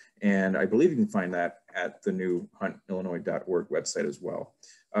website. And I believe you can find that at the new huntillinois.org website as well.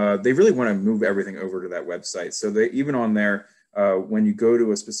 They really want to move everything over to that website. So they, even on there, when you go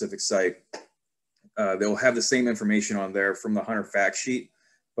to a specific site, they'll have the same information on there from the hunter fact sheet,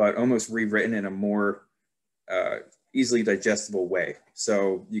 but almost rewritten in a more easily digestible way.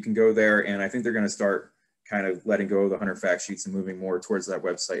 So you can go there, and I think they're going to start kind of letting go of the hunter fact sheets and moving more towards that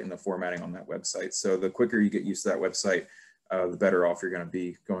website and the formatting on that website. So the quicker you get used to that website, the better off you're going to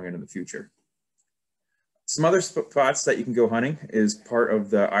be going into the future. Some other spots that you can go hunting is part of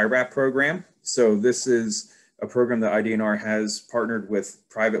the IRAP program. So this is a program that IDNR has partnered with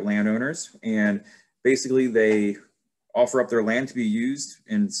private landowners, and basically they offer up their land to be used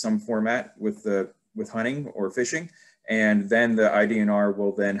in some format with hunting or fishing, and then the IDNR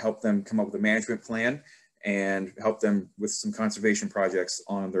will then help them come up with a management plan and help them with some conservation projects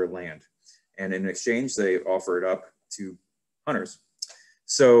on their land. And in exchange, they offer it up to hunters.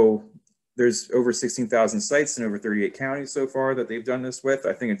 So there's over 16,000 sites in over 38 counties so far that they've done this with.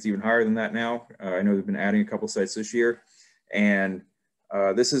 I think it's even higher than that now. I know they've been adding a couple sites this year. And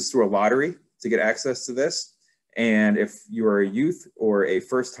this is through a lottery to get access to this. And if you are a youth or a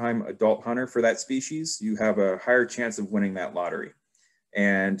first-time adult hunter for that species, you have a higher chance of winning that lottery.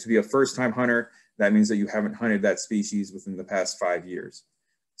 And to be a first-time hunter, that means that you haven't hunted that species within the past 5 years.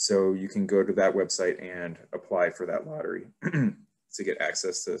 So you can go to that website and apply for that lottery to get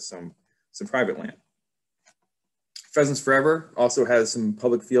access to some private land. Pheasants Forever also has some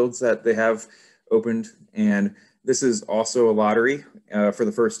public fields that they have opened, and this is also a lottery for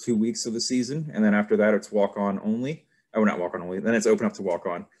the first 2 weeks of the season, and then after that it's walk-on only. Oh, not walk-on only, then it's open up to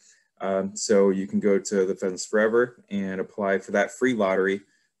walk-on. So you can go to the Pheasants Forever and apply for that free lottery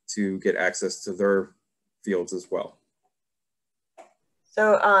to get access to their fields as well.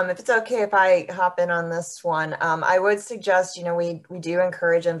 So if it's okay if I hop in on this one, I would suggest, we do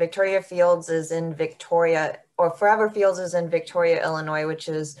encourage, and Victoria Fields is in Victoria, or Forever Fields is in Victoria, Illinois, which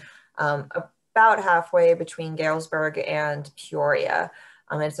is about halfway between Galesburg and Peoria.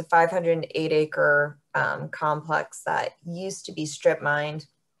 It's a 508-acre complex that used to be strip mined.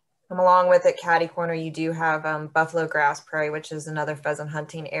 Along with it, Catty Corner, you do have Buffalo Grass Prairie, which is another pheasant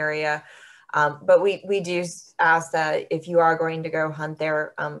hunting area. But we do ask that if you are going to go hunt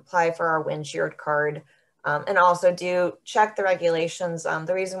there, apply for our wind sheared card, and also do check the regulations.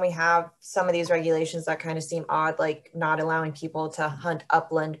 The reason we have some of these regulations that kind of seem odd, like not allowing people to hunt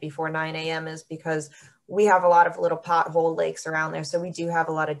upland before 9 a.m. is because we have a lot of little pothole lakes around there. So we do have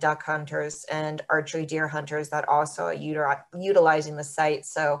a lot of duck hunters and archery deer hunters that also are utilizing the site.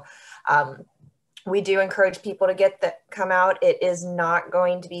 So we do encourage people to come out. It is not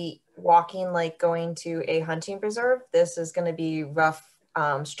going to be walking like going to a hunting preserve. This is going to be rough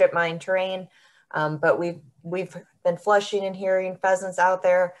strip mine terrain, but we've been flushing and hearing pheasants out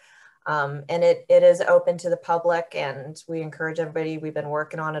there, and it is open to the public, and we encourage everybody. We've been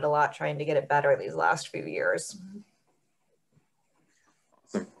working on it a lot, trying to get it better these last few years.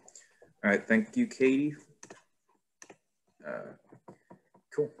 Awesome. All right, thank you, Katie.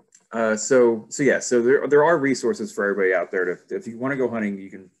 Cool. So there are resources for everybody out there if you want to go hunting, you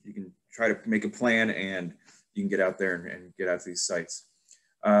can try to make a plan and you can get out there and get out to these sites.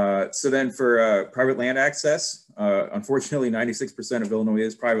 So then for private land access, unfortunately 96% of Illinois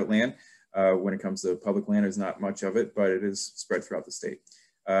is private land. When it comes to public land, there's not much of it, but it is spread throughout the state.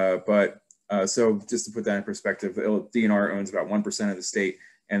 So just to put that in perspective, DNR owns about 1% of the state,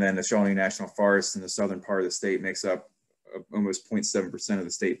 and then the Shawnee National Forest in the southern part of the state makes up almost 0.7% of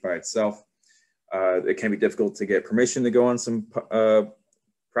the state by itself. It can be difficult to get permission to go on some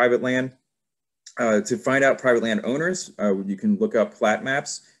private land. To find out private land owners, you can look up plat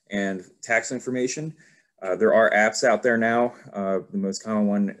maps and tax information. There are apps out there now. The most common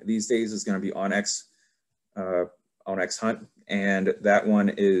one these days is going to be OnX Hunt, and that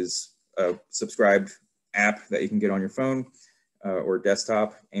one is a subscribed app that you can get on your phone or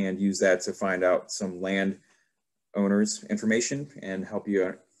desktop and use that to find out some land owners information and help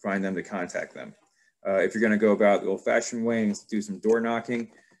you find them to contact them. If you're going to go about the old-fashioned way and do some door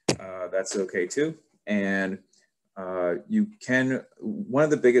knocking, that's okay too. And one of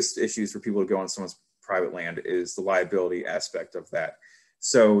the biggest issues for people to go on someone's private land is the liability aspect of that.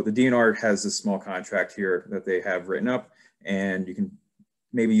 So the DNR has this small contract here that they have written up, and you can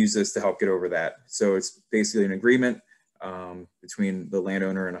maybe use this to help get over that. So it's basically an agreement between the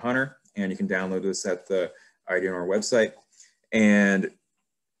landowner and a hunter, and you can download this at the IDNR website. And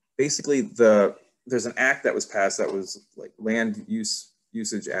basically there's an act that was passed that was like Land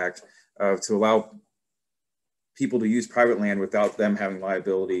Usage Act to allow people to use private land without them having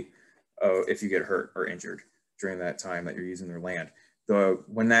liability if you get hurt or injured during that time that you're using their land.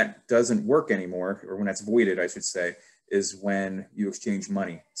 When that doesn't work anymore, or when that's voided, I should say, is when you exchange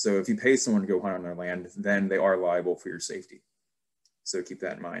money. So if you pay someone to go hunt on their land, then they are liable for your safety. So keep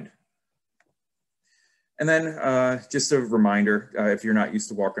that in mind. And then just a reminder, if you're not used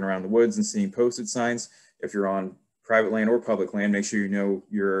to walking around the woods and seeing posted signs, if you're on private land or public land, make sure you know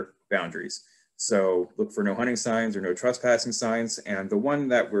your boundaries. So look for no hunting signs or no trespassing signs. And the one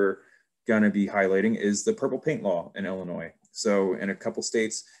that we're going to be highlighting is the purple paint law in Illinois. So in a couple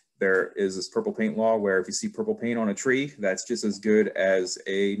states, there is this purple paint law where if you see purple paint on a tree, that's just as good as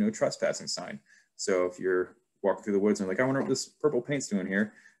a no trespassing sign. So if you're walking through the woods and like, I wonder what this purple paint's doing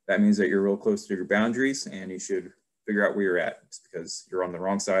here, that means that you're real close to your boundaries and you should figure out where you're at because you're on the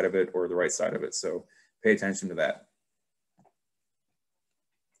wrong side of it or the right side of it. So pay attention to that.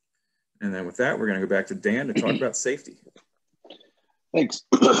 And then with that, we're going to go back to Dan to talk about safety. Thanks.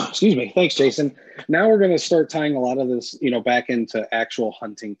 Excuse me. Thanks, Jason. Now we're going to start tying a lot of this, back into actual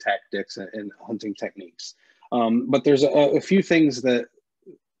hunting tactics and hunting techniques. But there's a few things that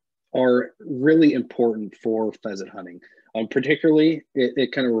are really important for pheasant hunting. Particularly,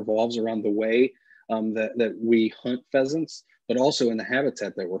 it kind of revolves around the way that we hunt pheasants, but also in the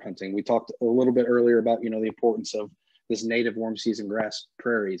habitat that we're hunting. We talked a little bit earlier about, the importance of this native warm season grass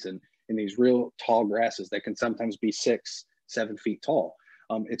prairies and these real tall grasses that can sometimes be 6-7 feet tall.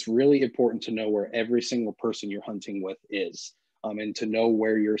 It's really important to know where every single person you're hunting with is, and to know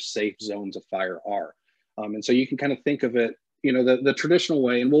where your safe zones of fire are. And so you can kind of think of it, the traditional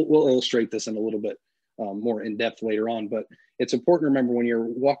way, and we'll illustrate this in a little bit more in depth later on, but it's important to remember when you're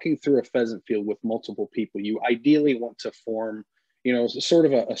walking through a pheasant field with multiple people, you ideally want to form, sort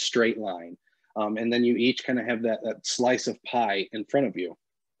of a straight line. And then you each kind of have that slice of pie in front of you.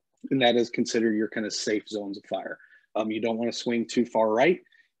 And that is considered your kind of safe zones of fire. You don't want to swing too far right,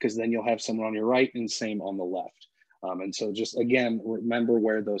 because then you'll have someone on your right, and same on the left. And so just, again, remember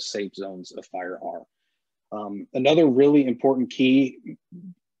where those safe zones of fire are. Another really important key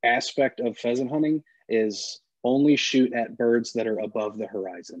aspect of pheasant hunting is only shoot at birds that are above the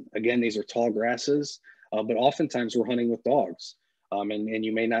horizon. Again, these are tall grasses, but oftentimes we're hunting with dogs, and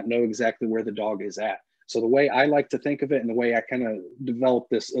you may not know exactly where the dog is at. So the way I like to think of it, and the way I kind of develop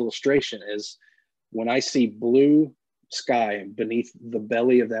this illustration, is when I see blue sky beneath the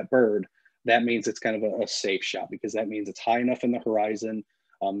belly of that bird, that means it's kind of a safe shot, because that means it's high enough in the horizon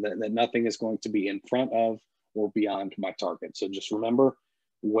that nothing is going to be in front of or beyond my target. So just remember,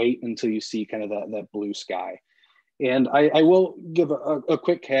 wait until you see kind of that blue sky. And I will give a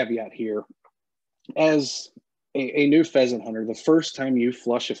quick caveat here. As a new pheasant hunter, the first time you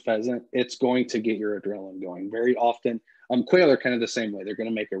flush a pheasant, it's going to get your adrenaline going. Very often, quail are kind of the same way. They're going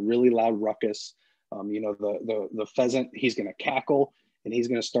to make a really loud ruckus. You know, the pheasant, he's going to cackle and he's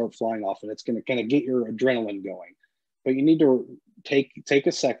going to start flying off, and it's going to kind of get your adrenaline going. But you need to take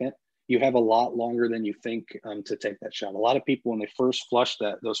a second. You have a lot longer than you think to take that shot. A lot of people, when they first flush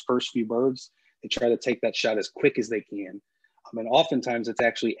those first few birds, they try to take that shot as quick as they can. And oftentimes it's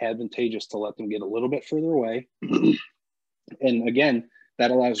actually advantageous to let them get a little bit further away. And again,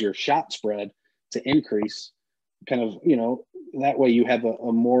 that allows your shot spread to increase, kind of, you know, that way you have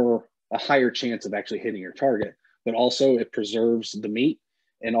a higher chance of actually hitting your target, but also it preserves the meat.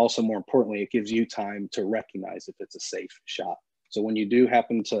 And also, more importantly, it gives you time to recognize if it's a safe shot. So when you do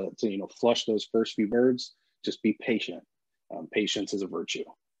happen to you know, flush those first few birds, just be patient. Patience is a virtue.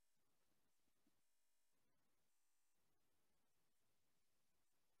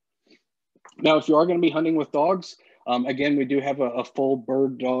 Now, if you are going to be hunting with dogs, again, we do have a full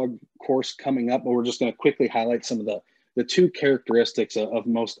bird dog course coming up, but we're just going to quickly highlight some of the two characteristics of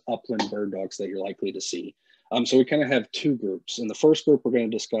most upland bird dogs that you're likely to see. So we kind of have two groups. And the first group we're going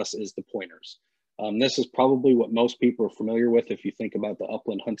to discuss is the pointers. This is probably what most people are familiar with if you think about the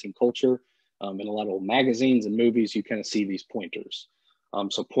upland hunting culture. In a lot of magazines and movies, you kind of see these pointers.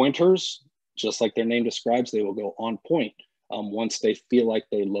 So pointers, just like their name describes, they will go on point once they feel like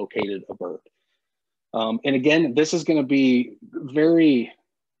they located a bird. And again, this is going to be very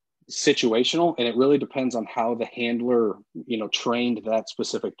situational, and it really depends on how the handler, you know, trained that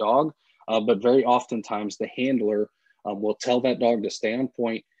specific dog. But very oftentimes the handler will tell that dog to stay on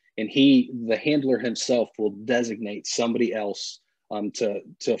point, and the handler himself will designate somebody else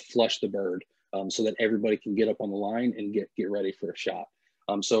to flush the bird, so that everybody can get up on the line and get ready for a shot.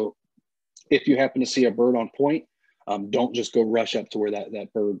 So if you happen to see a bird on point, don't just go rush up to where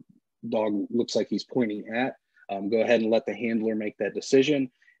that bird dog looks like he's pointing at. Go ahead and let the handler make that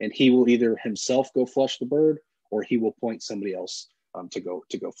decision, and he will either himself go flush the bird, or he will point somebody else to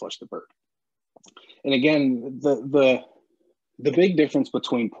go flush the bird. And again, the big difference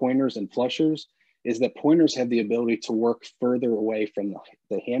between pointers and flushers is that pointers have the ability to work further away from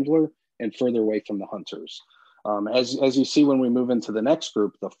the handler and further away from the hunters. As you see when we move into the next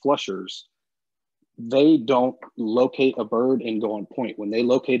group, the flushers, they don't locate a bird and go on point. When they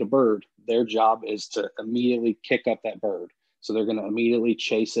locate a bird, their job is to immediately kick up that bird. So they're going to immediately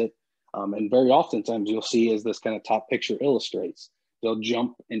chase it. And very oftentimes you'll see, as this kind of top picture illustrates, they'll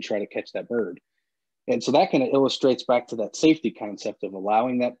jump and try to catch that bird. And so that kind of illustrates back to that safety concept of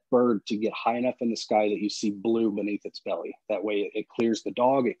allowing that bird to get high enough in the sky that you see blue beneath its belly. That way it clears the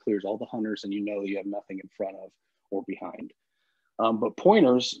dog, it clears all the hunters, and you know you have nothing in front of or behind. But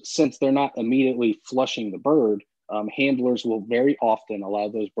pointers, since they're not immediately flushing the bird, handlers will very often allow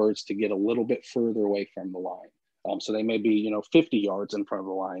those birds to get a little bit further away from the line. So they may be, you know, 50 yards in front of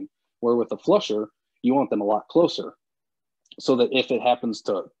the line, where with a flusher, you want them a lot closer, so that if it happens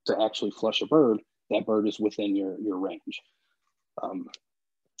to actually flush a bird, that bird is within your range.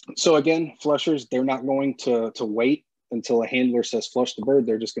 So again, flushers, they're not going to wait until a handler says flush the bird.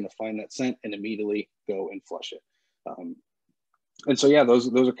 They're just going to find that scent and immediately go and flush it. And so, yeah, those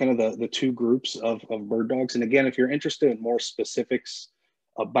are kind of the two groups of bird dogs. And again, if you're interested in more specifics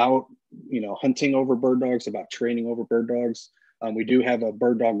about, you know, hunting over bird dogs, about training over bird dogs, we do have a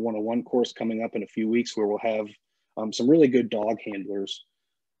Bird Dog 101 course coming up in a few weeks, where we'll have some really good dog handlers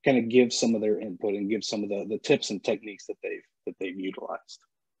kind of give some of their input and give some of the tips and techniques that they've utilized.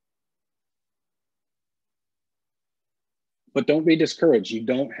 But don't be discouraged. You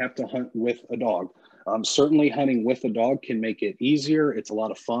don't have to hunt with a dog. Certainly hunting with a dog can make it easier. It's a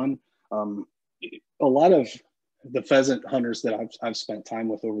lot of fun. A lot of the pheasant hunters that I've spent time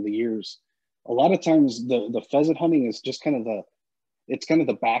with over the years, a lot of times the pheasant hunting is just kind of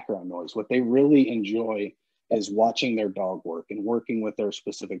the background noise. What they really enjoy is watching their dog work and working with their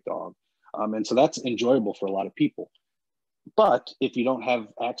specific dog. And so that's enjoyable for a lot of people. But if you don't have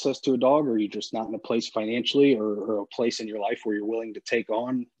access to a dog, or you're just not in a place financially, or a place in your life where you're willing to take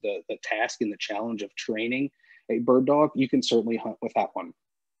on the task and the challenge of training a bird dog, you can certainly hunt without one.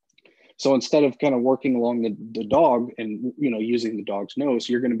 So instead of kind of working along the dog and, you know, using the dog's nose,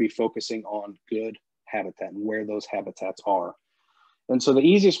 you're going to be focusing on good habitat and where those habitats are. And so the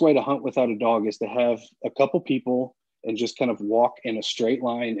easiest way to hunt without a dog is to have a couple people and just kind of walk in a straight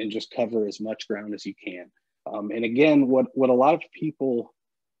line and just cover as much ground as you can. And again, what a lot of people,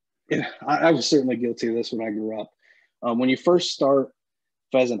 and I was certainly guilty of this when I grew up. When you first start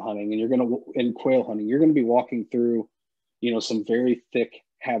pheasant hunting and quail hunting, you're going to be walking through, you know, some very thick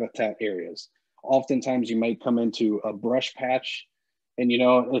habitat areas. Oftentimes you might come into a brush patch, and, you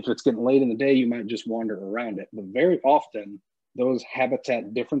know, if it's getting late in the day, you might just wander around it. But very often those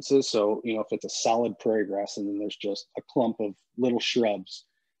habitat differences, so, you know, if it's a solid prairie grass and then there's just a clump of little shrubs,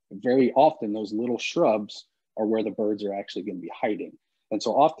 very often those little shrubs are where the birds are actually going to be hiding. And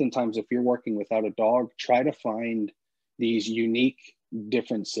so oftentimes, if you're working without a dog, try to find these unique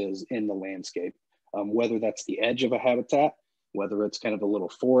differences in the landscape, whether that's the edge of a habitat, whether it's kind of a little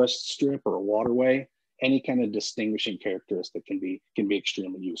forest strip or a waterway, any kind of distinguishing characteristic can be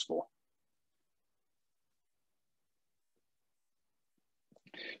extremely useful.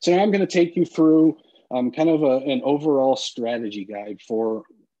 So now I'm going to take you through kind of an overall strategy guide for,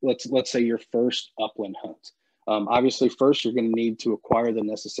 let's say, your first upland hunt. Obviously, first, you're going to need to acquire the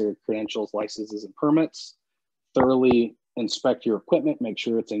necessary credentials, licenses, and permits, thoroughly inspect your equipment, make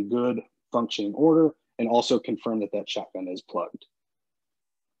sure it's in good functioning order, and also confirm that that shotgun is plugged.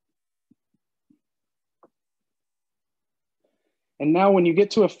 And now when you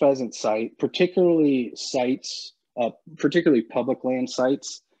get to a pheasant site, particularly public land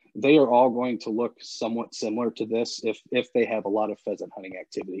sites, they are all going to look somewhat similar to this if they have a lot of pheasant hunting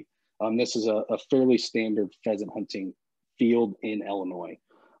activity. This is a fairly standard pheasant hunting field in Illinois.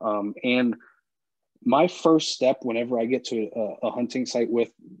 And my first step whenever I get to a hunting site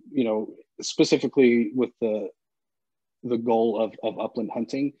with, you know, specifically with the goal of upland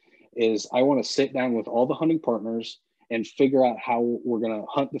hunting, is I want to sit down with all the hunting partners and figure out how we're going to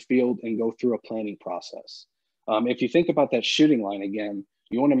hunt the field and go through a planning process. If you think about that shooting line again,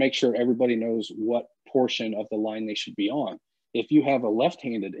 you want to make sure everybody knows what portion of the line they should be on. If you have a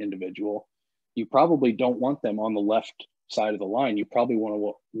left-handed individual, you probably don't want them on the left side of the line. You probably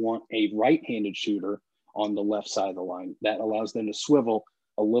want a right-handed shooter on the left side of the line. That allows them to swivel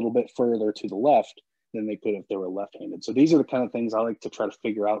a little bit further to the left than they could if they were left-handed. So these are the kind of things I like to try to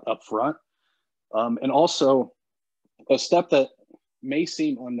figure out up front. And also a step that may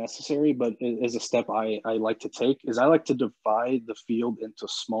seem unnecessary, but is a step I like to take, is I like to divide the field into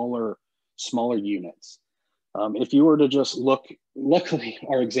smaller units. If you were to just look, luckily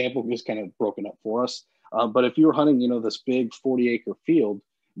our example was kind of broken up for us, but if you were hunting, you know, this big 40-acre field,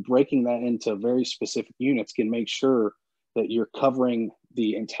 breaking that into very specific units can make sure that you're covering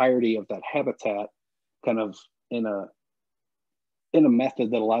the entirety of that habitat kind of in a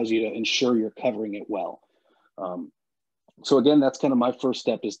method that allows you to ensure you're covering it well. So again, that's kind of my first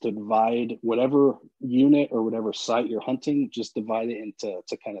step, is to divide whatever unit or whatever site you're hunting, just divide it into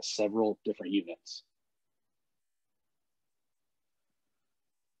kind of several different units.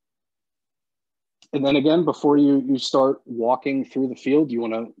 And then again, before you start walking through the field, you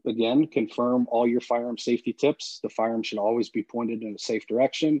want to, again, confirm all your firearm safety tips. The firearm should always be pointed in a safe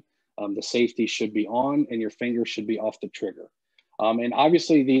direction. The safety should be on, and your finger should be off the trigger. And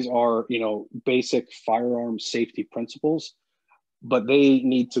obviously these are, you know, basic firearm safety principles, but they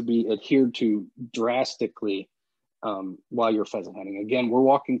need to be adhered to drastically while you're pheasant hunting. Again, we're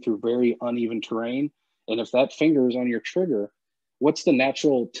walking through very uneven terrain. And if that finger is on your trigger, what's the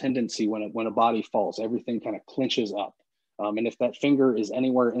natural tendency when a body falls? Everything kind of clinches up. And if that finger is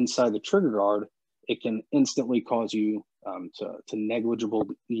anywhere inside the trigger guard, it can instantly cause you to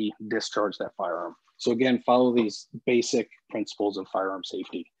negligibly discharge that firearm. So again, follow these basic principles of firearm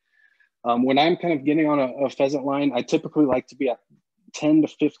safety. When I'm kind of getting on a pheasant line, I typically like to be at 10 to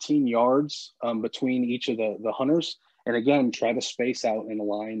 15 yards between each of the hunters. And again, try to space out in a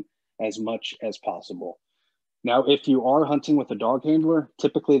line as much as possible. Now, if you are hunting with a dog handler,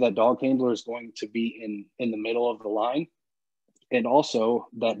 typically that dog handler is going to be in the middle of the line. And also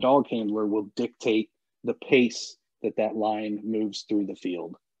that dog handler will dictate the pace that line moves through the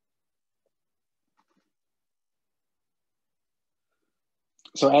field.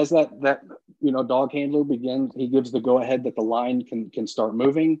 So as that you know, dog handler begins, he gives the go ahead that the line can start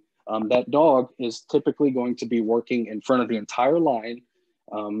moving. That dog is typically going to be working in front of the entire line,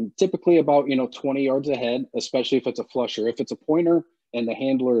 typically about, you know, 20 yards ahead, especially if it's a flusher. If it's a pointer, and the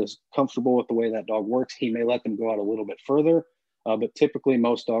handler is comfortable with the way that dog works, he may let them go out a little bit further, but typically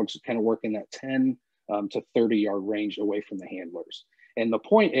most dogs kind of work in that 10 to 30-yard range away from the handlers. And the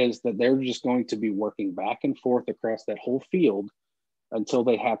point is that they're just going to be working back and forth across that whole field until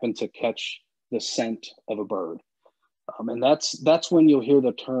they happen to catch the scent of a bird. And that's when you'll hear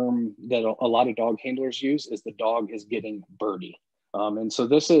the term that a lot of dog handlers use, is the dog is getting birdie. And so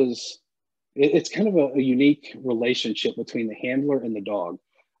it's kind of a unique relationship between the handler and the dog.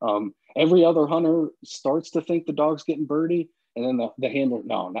 Every other hunter starts to think the dog's getting birdie, and then the handler,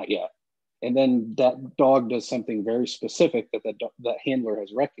 no, not yet. And then that dog does something very specific that handler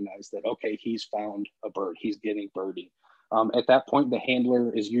has recognized that, okay, he's found a bird, he's getting birdie. At that point, the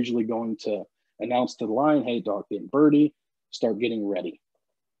handler is usually going to announce to the line, hey, dog getting birdie, start getting ready.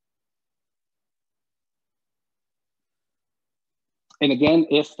 And again,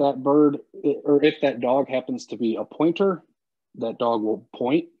 if that bird or if that dog happens to be a pointer, that dog will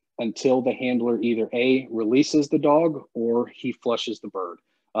point until the handler either A, releases the dog, or he flushes the bird.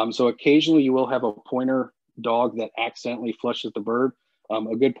 So occasionally you will have a pointer dog that accidentally flushes the bird.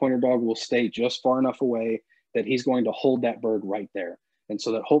 A good pointer dog will stay just far enough away that he's going to hold that bird right there. And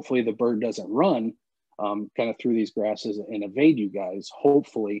so that hopefully the bird doesn't run kind of through these grasses and evade you guys.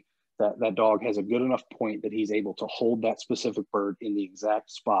 Hopefully that dog has a good enough point that he's able to hold that specific bird in the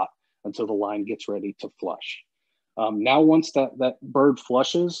exact spot until the line gets ready to flush. Now, once that bird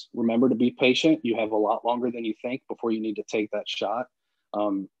flushes, remember to be patient. You have a lot longer than you think before you need to take that shot.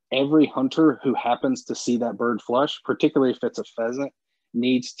 Every hunter who happens to see that bird flush, particularly if it's a pheasant,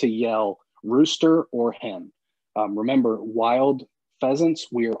 needs to yell rooster or hen. Remember, wild pheasants,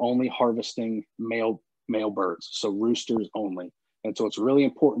 we are only harvesting male birds, so roosters only. And so it's really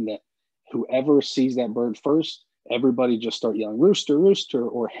important that whoever sees that bird first, everybody just start yelling rooster, rooster,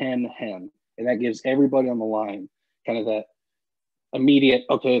 or hen, hen. And that gives everybody on the line kind of that immediate,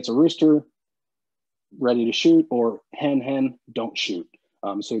 okay, it's a rooster, ready to shoot, or hen, hen, don't shoot.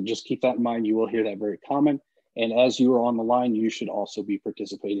 So just keep that in mind. You will hear that very common. And as you are on the line, you should also be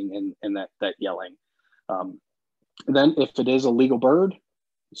participating in that yelling. Then if it is a legal bird,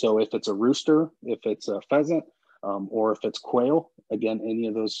 so if it's a rooster, if it's a pheasant, or if it's quail, again, any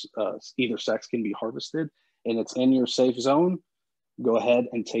of those, either sex can be harvested, and it's in your safe zone, go ahead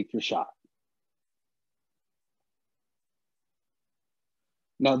and take your shot.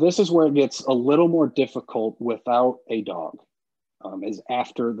 Now, this is where it gets a little more difficult without a dog, is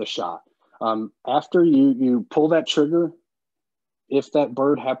after the shot. After you pull that trigger, if that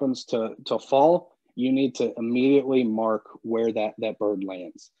bird happens to fall, you need to immediately mark where that bird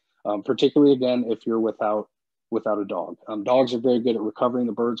lands. Particularly, again, if you're without a dog. Dogs are very good at recovering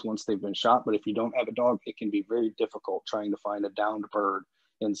the birds once they've been shot, but if you don't have a dog, it can be very difficult trying to find a downed bird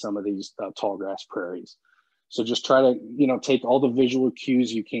in some of these tall grass prairies. So just try to, take all the visual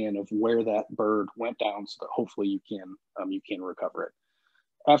cues you can of where that bird went down so that hopefully you can recover it.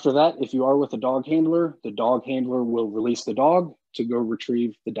 After that, if you are with a dog handler, the dog handler will release the dog to go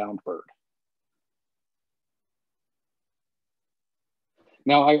retrieve the downed bird.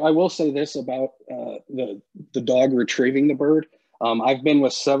 Now, I will say this about the dog retrieving the bird. I've been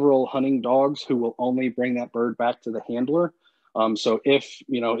with several hunting dogs who will only bring that bird back to the handler. So if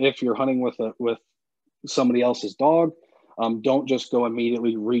you're hunting with somebody else's dog, don't just go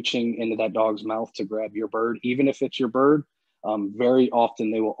immediately reaching into that dog's mouth to grab your bird. Even if it's your bird, very often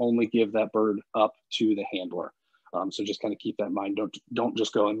they will only give that bird up to the handler. So just kind of keep that in mind. Don't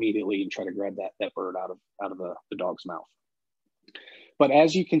just go immediately and try to grab that bird out of the dog's mouth. But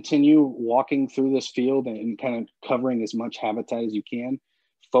as you continue walking through this field and kind of covering as much habitat as you can,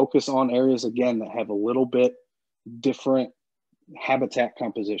 focus on areas, again, that have a little bit different habitat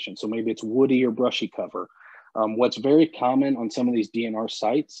composition. So maybe it's woody or brushy cover. What's very common on some of these DNR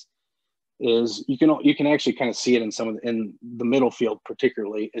sites is you can actually kind of see it in the middle field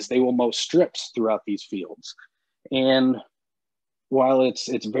particularly, is they will mow strips throughout these fields. And while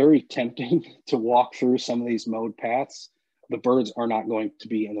it's very tempting to walk through some of these mowed paths, the birds are not going to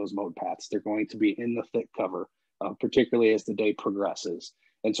be in those mowed paths. They're going to be in the thick cover, particularly as the day progresses.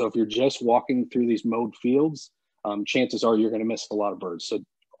 And so if you're just walking through these mowed fields, chances are you're going to miss a lot of birds. So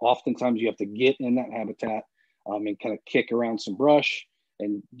oftentimes you have to get in that habitat and kind of kick around some brush,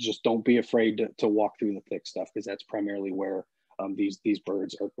 and just don't be afraid to walk through the thick stuff, because that's primarily where these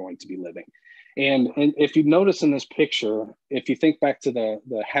birds are going to be living. And if you notice in this picture, if you think back to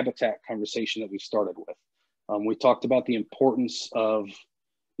the habitat conversation that we started with, we talked about the importance of,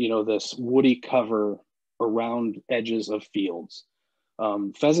 this woody cover around edges of fields.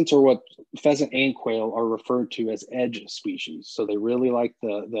 Pheasant and quail are referred to as edge species. So they really like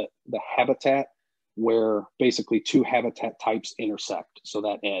the habitat where basically two habitat types intersect, so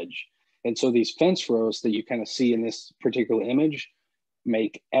that edge. And so these fence rows that you kind of see in this particular image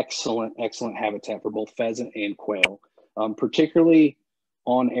make excellent habitat for both pheasant and quail, particularly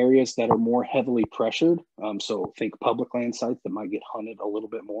on areas that are more heavily pressured. So think public land sites that might get hunted a little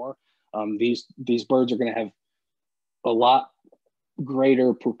bit more. These birds are going to have a lot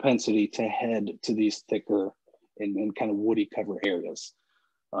greater propensity to head to these thicker and kind of woody cover areas.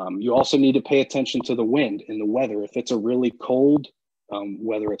 You also need to pay attention to the wind and the weather. If it's a really cold,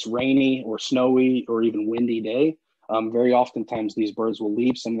 whether it's rainy or snowy or even windy day, very oftentimes these birds will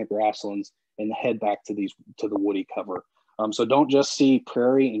leave some of the grasslands and head back to the woody cover. So don't just see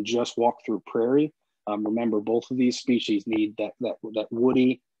prairie and just walk through prairie. Remember, both of these species need that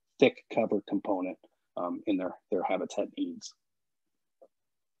woody, thick cover component in their habitat needs.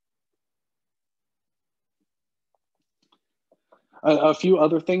 A few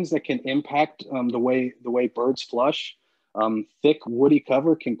other things that can impact the way birds flush. Thick woody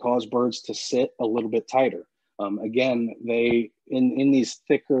cover can cause birds to sit a little bit tighter. Again, in these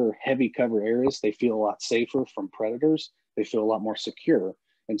thicker, heavy cover areas, they feel a lot safer from predators. They feel a lot more secure.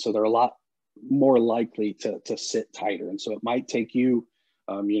 And so they're a lot more likely to sit tighter. And so it might take you,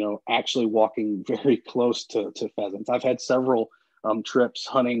 actually walking very close to pheasants. I've had several trips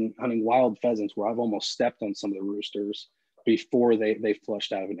hunting wild pheasants where I've almost stepped on some of the roosters before they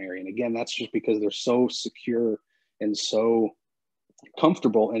flushed out of an area. And again, that's just because they're so secure and so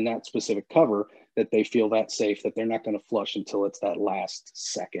comfortable in that specific cover that they feel that safe that they're not going to flush until it's that last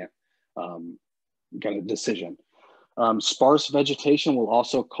second kind of decision. Sparse vegetation will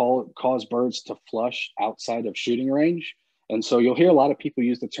also cause birds to flush outside of shooting range. And so you'll hear a lot of people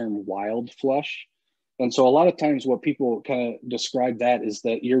use the term wild flush. And so a lot of times what people kind of describe that is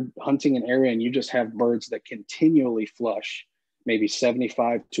that you're hunting an area and you just have birds that continually flush maybe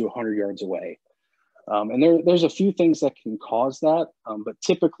 75 to 100 yards away. And there's a few things that can cause that, but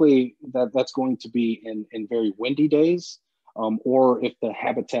typically that's going to be in very windy days, or if the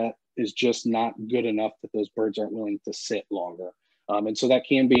habitat is just not good enough that those birds aren't willing to sit longer. And so that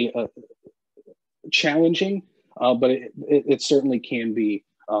can be challenging, but it certainly can be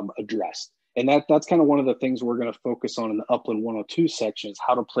addressed. And that's kind of one of the things we're going to focus on in the Upland 102 section is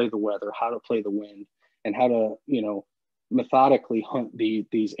how to play the weather, how to play the wind, and how to, methodically hunt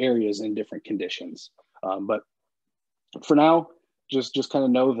these areas in different conditions. But for now, just kind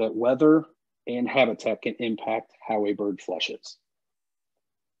of know that weather and habitat can impact how a bird flushes.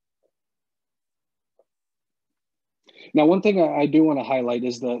 Now, one thing I do want to highlight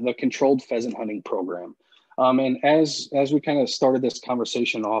is the controlled pheasant hunting program. And as we kind of started this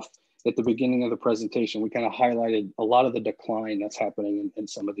conversation off at the beginning of the presentation, we kind of highlighted a lot of the decline that's happening in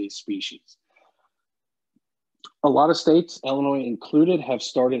some of these species. A lot of states, Illinois included, have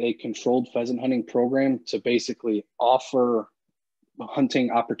started a controlled pheasant hunting program to basically offer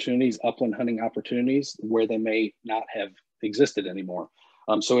hunting opportunities, upland hunting opportunities, where they may not have existed anymore.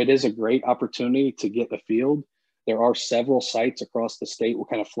 So it is a great opportunity to get afield. There are several sites across the state. We'll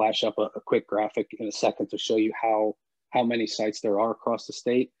kind of flash up a quick graphic in a second to show you how many sites there are across the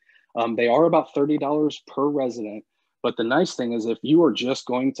state. They are about $30 per resident. But the nice thing is if you are just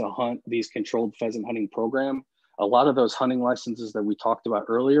going to hunt these controlled pheasant hunting program, a lot of those hunting licenses that we talked about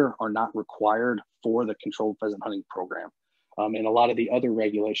earlier are not required for the controlled pheasant hunting program. And a lot of the other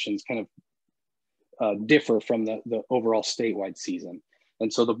regulations kind of differ from the overall statewide season.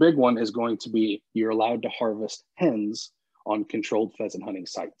 And so the big one is going to be you're allowed to harvest hens on controlled pheasant hunting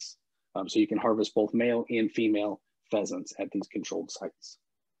sites. So you can harvest both male and female pheasants at these controlled sites.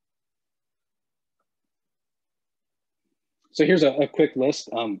 So here's a quick list.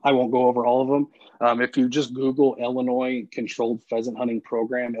 I won't go over all of them. If you just Google Illinois Controlled Pheasant Hunting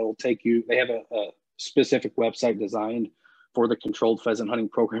Program, it will take you, they have a specific website designed for the Controlled Pheasant Hunting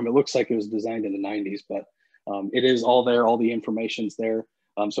Program. It looks like it was designed in the 90s, but it is all there, all the information's there.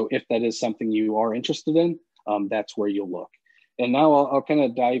 So if that is something you are interested in, that's where you'll look. And now I'll kind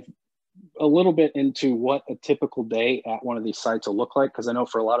of dive a little bit into what a typical day at one of these sites will look like, because I know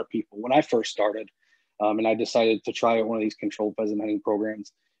for a lot of people, when I first started, and I decided to try one of these controlled pheasant hunting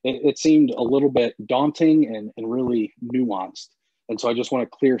programs, it seemed a little bit daunting and really nuanced. And so I just want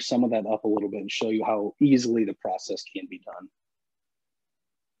to clear some of that up a little bit and show you how easily the process can be done.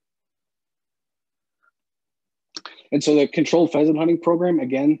 And so the controlled pheasant hunting program,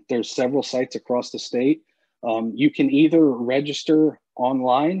 again, there's several sites across the state. You can either register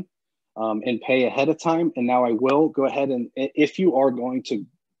online and pay ahead of time. And now I will go ahead and, if you are going to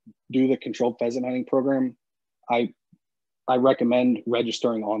do the controlled pheasant hunting program, I recommend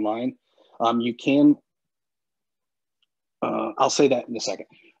registering online. You can, I'll say that in a second.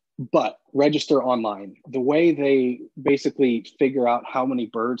 but register online. The way they basically figure out how many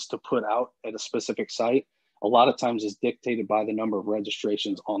birds to put out at a specific site, a lot of times is dictated by the number of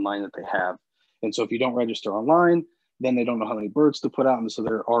registrations online that they have. And so if you don't register online, then they don't know how many birds to put out. And so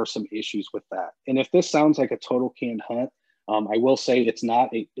there are some issues with that. And if this sounds like a total canned hunt, I will say it's not,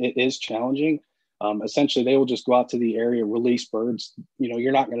 it is challenging. Essentially, they will just go out to the area, release birds. You know,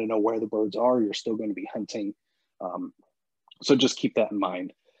 you're not going to know where the birds are. You're still going to be hunting. So just keep that in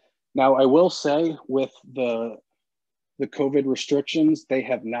mind. Now, I will say with the COVID restrictions, they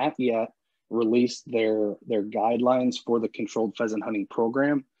have not yet released their guidelines for the controlled pheasant hunting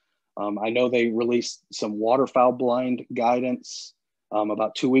program. I know they released some waterfowl blind guidance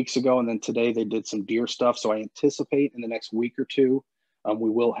about 2 weeks ago, and then today they did some deer stuff. So I anticipate in the next week or two, we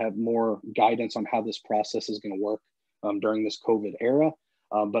will have more guidance on how this process is going to work during this COVID era.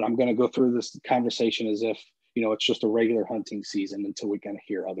 But I'm going to go through this conversation as if, you know, it's just a regular hunting season until we kind of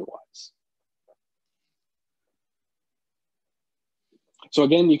hear otherwise. So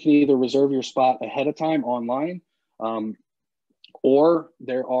again, you can either reserve your spot ahead of time online, or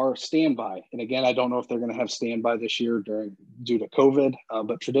there are standby. And again, I don't know if they're going to have standby this year due to COVID,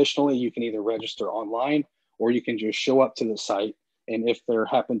 but traditionally you can either register online or you can just show up to the site. And if there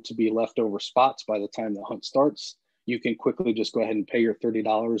happen to be leftover spots by the time the hunt starts, you can quickly just go ahead and pay your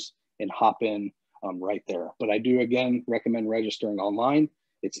 $30 and hop in right there. But I do, again, recommend registering online.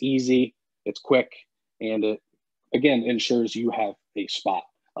 It's easy, it's quick, and it, again, ensures you have a spot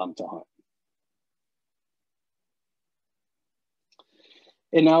to hunt.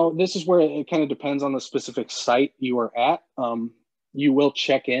 And now this is where it kind of depends on the specific site you are at. You will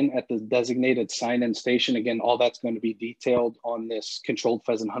check in at the designated sign-in station. Again, all that's going to be detailed on this controlled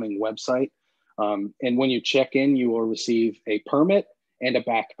pheasant hunting website. And when you check in, you will receive a permit and a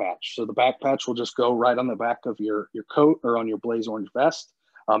back patch. So the back patch will just go right on the back of your coat or on your blaze orange vest.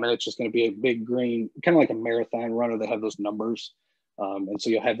 And it's just going to be a big green, kind of like a marathon runner. They have those numbers. And so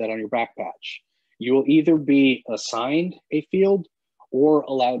you'll have that on your back patch. You will either be assigned a field or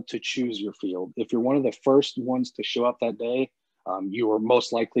allowed to choose your field. If you're one of the first ones to show up that day, you are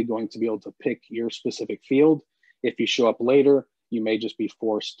most likely going to be able to pick your specific field. If you show up later, you may just be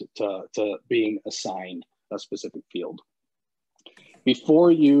forced to being assigned a specific field.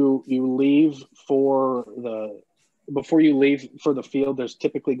 Before you leave for the field, there's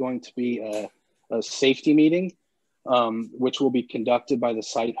typically going to be a safety meeting, which will be conducted by the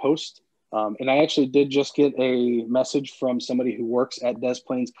site host. And I actually did just get a message from somebody who works at Des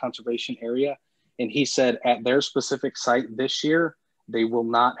Plaines Conservation Area. And he said at their specific site this year, they will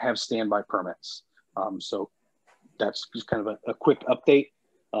not have standby permits. So that's just kind of a quick update.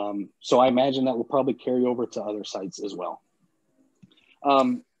 So I imagine that will probably carry over to other sites as well.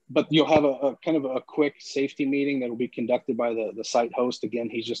 But you'll have a kind of a quick safety meeting that will be conducted by the site host. Again,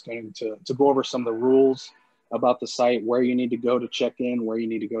 he's just going to go over some of the rules about the site, where you need to go to check in, where you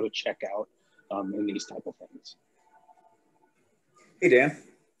need to go to check out, and these type of things. Hey, Dan.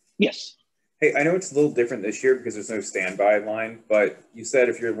 Yes. Hey, I know it's a little different this year because there's no standby line, but you said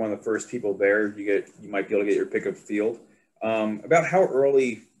if you're one of the first people there, you might be able to get your pick of field. About how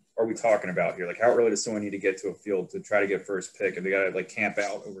early are we talking about here? Like, how early does someone need to get to a field to try to get first pick? Have they got to like camp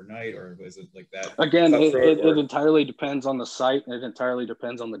out overnight, or is it like that? Again, it entirely depends on the site, and it entirely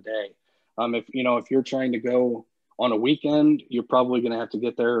depends on the day. If you're trying to go on a weekend, you're probably going to have to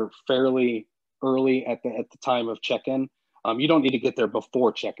get there fairly early at the time of check-in. You don't need to get there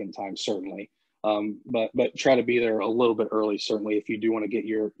before check-in time, certainly, but try to be there a little bit early, certainly, if you do want to get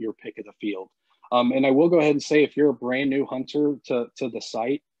your pick of the field. And I will go ahead and say, if you're a brand new hunter to the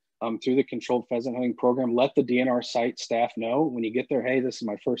site through the controlled pheasant hunting program, let the DNR site staff know when you get there, hey, this is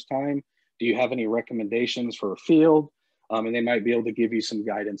my first time. Do you have any recommendations for a field? And they might be able to give you some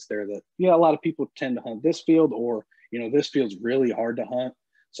guidance there that, a lot of people tend to hunt this field, or, this field's really hard to hunt.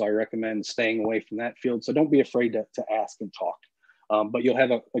 So I recommend staying away from that field. So don't be afraid to ask and talk. But you'll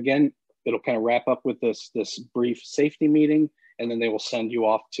have it'll kind of wrap up with this brief safety meeting, and then they will send you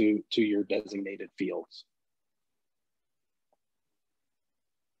off to your designated fields.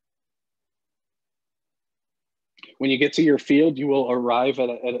 When you get to your field, you will arrive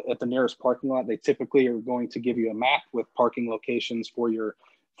at the nearest parking lot. They typically are going to give you a map with parking locations for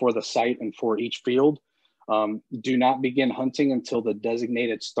the site and for each field. Do not begin hunting until the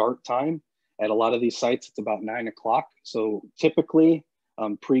designated start time. At a lot of these sites, it's about 9 o'clock. So typically,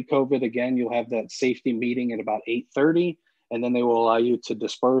 pre-COVID, again, you'll have that safety meeting at about 8:30, and then they will allow you to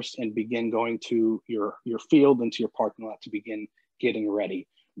disperse and begin going to your field and to your parking lot to begin getting ready.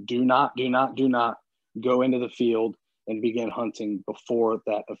 Do not go into the field and begin hunting before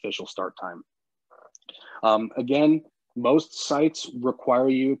that official start time. Again, Most sites require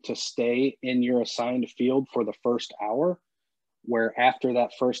you to stay in your assigned field for the first hour, where after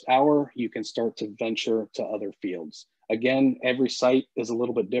that first hour, you can start to venture to other fields. Again, every site is a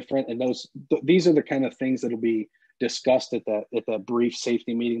little bit different, and these are the kind of things that will be discussed at that brief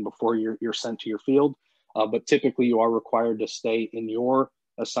safety meeting before you're sent to your field. But typically, you are required to stay in your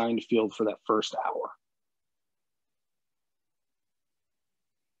assigned field for that first hour.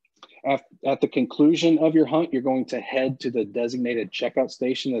 At the conclusion of your hunt, you're going to head to the designated checkout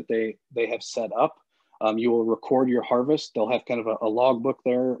station that they have set up. You will record your harvest. They'll have kind of a logbook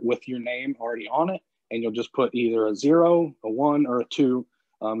there with your name already on it, and you'll just put either a 0, a 1, or a 2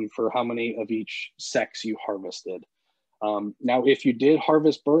 for how many of each sex you harvested. Now, if you did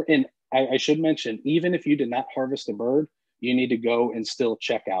harvest bird, and I should mention, even if you did not harvest a bird, you need to go and still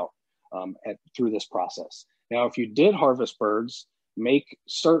check out through this process. Now, if you did harvest birds, make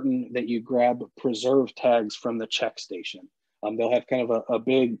certain that you grab preserve tags from the check station. They'll have kind of a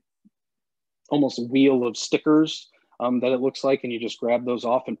big, almost a wheel of stickers that it looks like, and you just grab those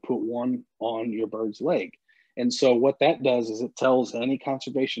off and put one on your bird's leg. And so what that does is it tells any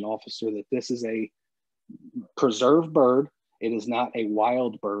conservation officer that this is a preserved bird. It is not a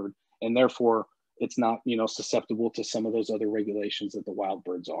wild bird, and therefore it's not, susceptible to some of those other regulations that the wild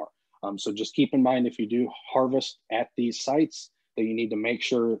birds are. So just keep in mind, if you do harvest at these sites, that you need to make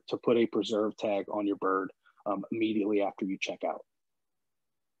sure to put a preserve tag on your bird immediately after you check out.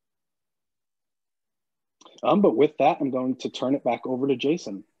 But with that, I'm going to turn it back over to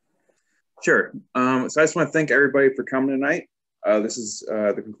Jason. Sure. So I just want to thank everybody for coming tonight. This is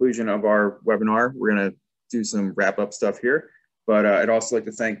the conclusion of our webinar. We're going to do some wrap-up stuff here, but I'd also like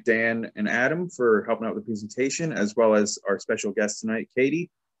to thank Dan and Adam for helping out with the presentation, as well as our special guest tonight, Katie.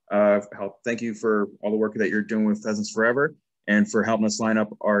 Thank you for all the work that you're doing with Pheasants Forever, and for helping us line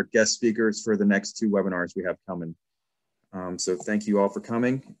up our guest speakers for the next 2 webinars we have coming. So thank you all for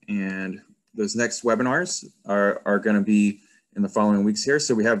coming, and those next webinars are going to be in the following weeks here.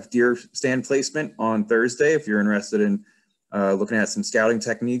 So we have deer stand placement on Thursday. If you're interested in looking at some scouting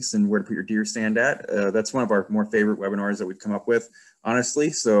techniques and where to put your deer stand at, that's one of our more favorite webinars that we've come up with,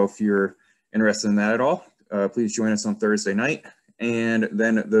 honestly. So if you're interested in that at all, please join us on Thursday night. And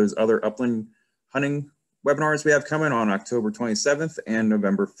then those other upland hunting webinars we have coming on October 27th and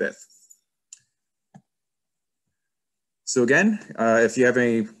November 5th. So again, if you have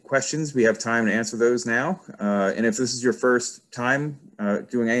any questions, we have time to answer those now. And if this is your first time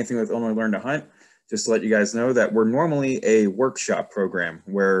doing anything with Illinois Learn to Hunt, just to let you guys know that we're normally a workshop program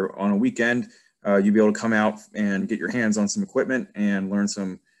where on a weekend, you'll be able to come out and get your hands on some equipment and learn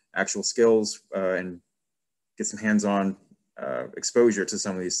some actual skills and get some hands-on exposure to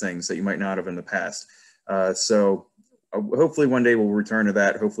some of these things that you might not have in the past. So hopefully one day we'll return to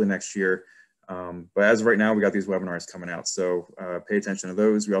that, hopefully next year. But as of right now, we got these webinars coming out, so pay attention to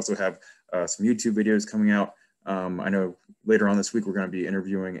those. We also have some YouTube videos coming out. I know later on this week, we're going to be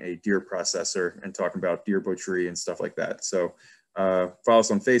interviewing a deer processor and talking about deer butchery and stuff like that. So follow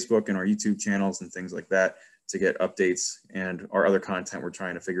us on Facebook and our YouTube channels and things like that to get updates and our other content we're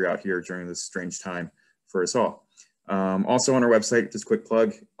trying to figure out here during this strange time for us all. Also on our website, just a quick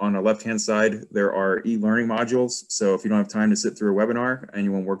plug, on the left-hand side, there are e-learning modules. So if you don't have time to sit through a webinar and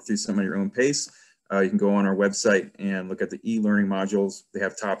you want to work through some at your own pace, you can go on our website and look at the e-learning modules. They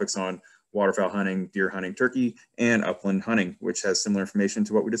have topics on waterfowl hunting, deer hunting, turkey, and upland hunting, which has similar information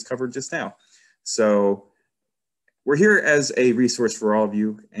to what we just covered just now. So we're here as a resource for all of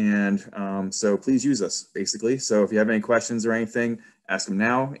you, and so please use us, basically. So if you have any questions or anything, ask them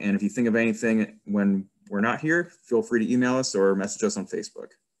now. And if you think of anything when we're not here, feel free to email us or message us on Facebook.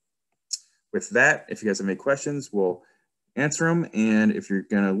 With that, if you guys have any questions, we'll answer them. And if you're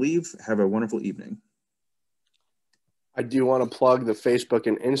going to leave, have a wonderful evening. I do want to plug the Facebook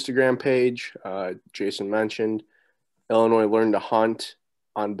and Instagram page. Jason mentioned Illinois Learn to Hunt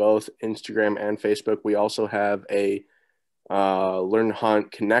on both Instagram and Facebook. We also have a Learn to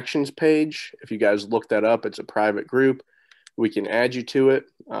Hunt Connections page. If you guys look that up, it's a private group. We can add you to it.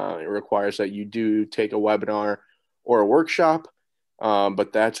 It requires that you do take a webinar or a workshop,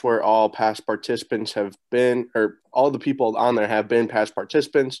 but that's where all past participants have been, or all the people on there have been past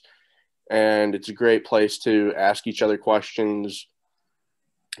participants, and it's a great place to ask each other questions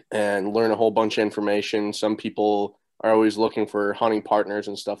and learn a whole bunch of information. Some people are always looking for hunting partners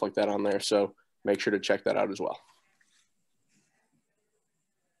and stuff like that on there, so make sure to check that out as well.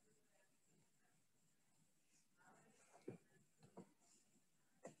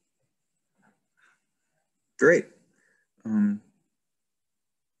 Great. I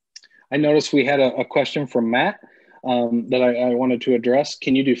noticed we had a question from Matt. that I wanted to address.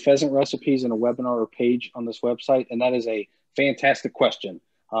 Can you do pheasant recipes in a webinar or page on this website? And that is a fantastic question,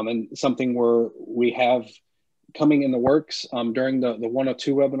 and something we have coming in the works. During the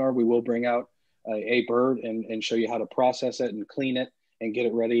 102 webinar, we will bring out a bird and show you how to process it and clean it and get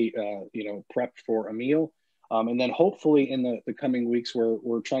it ready, prepped for a meal. And then hopefully in the coming weeks,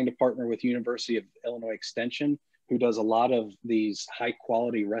 we're trying to partner with University of Illinois Extension, who does a lot of these high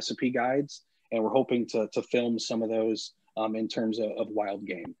quality recipe guides. And we're hoping to film some of those in terms of wild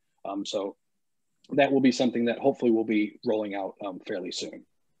game. So that will be something that hopefully will be rolling out fairly soon.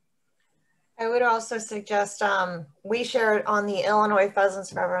 I would also suggest, we share it on the Illinois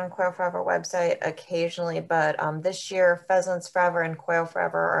Pheasants Forever and Quail Forever website occasionally, but this year Pheasants Forever and Quail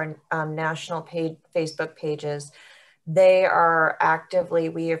Forever are national Facebook pages. They are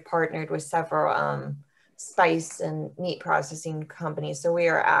we have partnered with several spice and meat processing companies. So we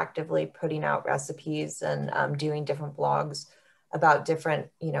are actively putting out recipes and doing different blogs about different,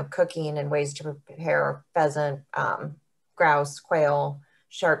 cooking and ways to prepare pheasant, grouse, quail,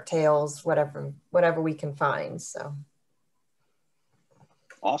 sharp tails, whatever we can find. So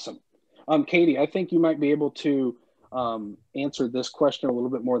awesome. Katie, I think you might be able to answer this question a little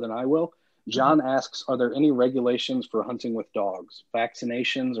bit more than I will. John asks, are there any regulations for hunting with dogs,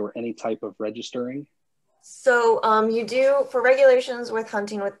 vaccinations, or any type of registering? So you do, for regulations with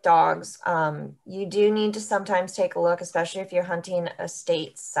hunting with dogs, you do need to sometimes take a look, especially if you're hunting a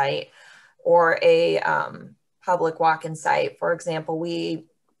state site or a public walk-in site. For example,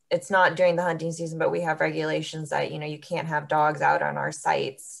 it's not during the hunting season, but we have regulations that, you can't have dogs out on our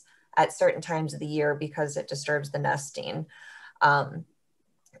sites at certain times of the year because it disturbs the nesting.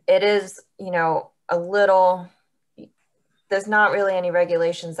 It is, there's not really any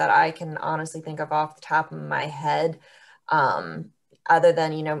regulations that I can honestly think of off the top of my head, other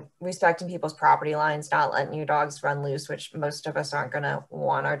than, respecting people's property lines, not letting your dogs run loose, which most of us aren't going to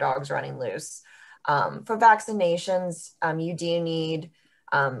want our dogs running loose. For vaccinations, you do need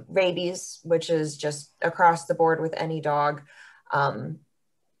rabies, which is just across the board with any dog.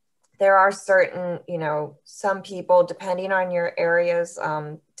 There are certain, some people, depending on your areas,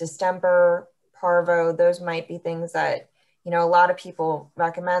 distemper, parvo, those might be things that, a lot of people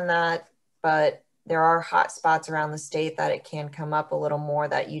recommend that, but there are hot spots around the state that it can come up a little more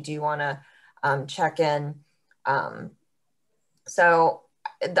that you do want to check in. So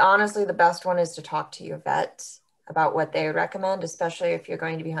honestly, the best one is to talk to your vet about what they would recommend, especially if you're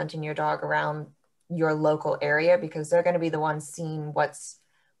going to be hunting your dog around your local area, because they're going to be the ones seeing what's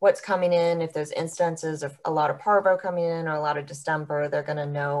coming in. If there's instances of a lot of parvo coming in or a lot of distemper, they're going to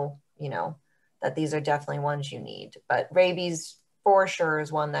know, that these are definitely ones you need. But rabies for sure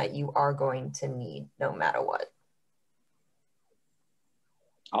is one that you are going to need no matter what.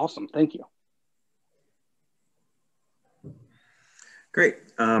 Awesome. Thank you. Great.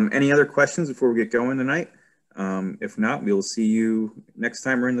 Any other questions before we get going tonight? If not, we'll see you next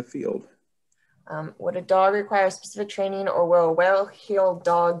time we're in the field. Would a dog require specific training, or will a well-heeled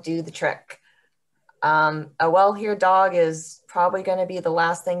dog do the trick? A well-heeled dog is probably going to be the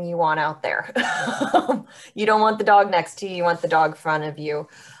last thing you want out there. You don't want the dog next to you. You want the dog in front of you.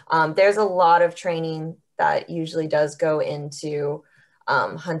 There's a lot of training that usually does go into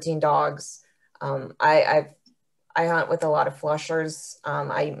hunting dogs. I hunt with a lot of flushers.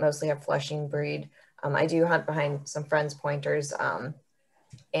 I mostly have flushing breed. I do hunt behind some friends' pointers.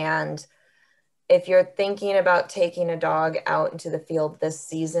 And if you're thinking about taking a dog out into the field this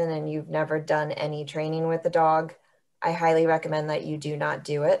season and you've never done any training with a dog, I highly recommend that you do not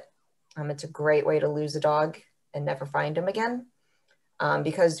do it. It's a great way to lose a dog and never find him again,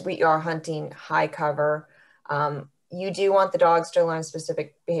 because we are hunting high cover. You do want the dogs to learn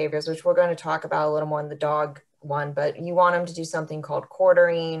specific behaviors, which we're going to talk about a little more in the dog one, but you want them to do something called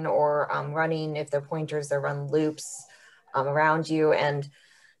quartering or running. If they're pointers, they run loops around you. And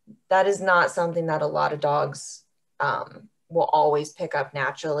that is not something that a lot of dogs will always pick up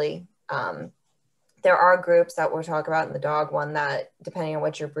naturally. There are groups that we'll talk about in the dog one that, depending on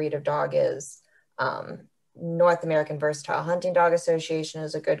what your breed of dog is, North American Versatile Hunting Dog Association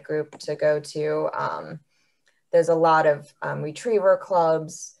is a good group to go to. There's a lot of retriever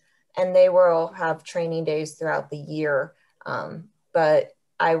clubs, and they will have training days throughout the year. But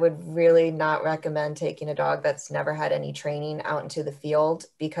I would really not recommend taking a dog that's never had any training out into the field,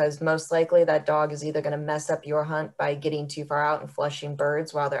 because most likely that dog is either going to mess up your hunt by getting too far out and flushing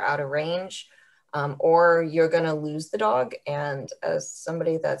birds while they're out of range, or you're going to lose the dog. And as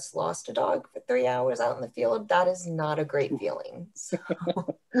somebody that's lost a dog for 3 hours out in the field, that is not a great feeling. So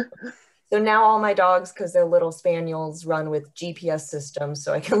So now all my dogs, because they're little spaniels, run with GPS systems,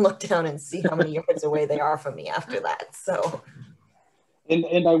 so I can look down and see how many yards away they are from me after that. So.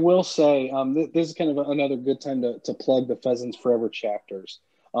 And I will say, this is kind of another good time to plug the Pheasants Forever chapters.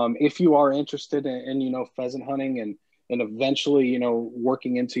 If you are interested in, pheasant hunting and eventually,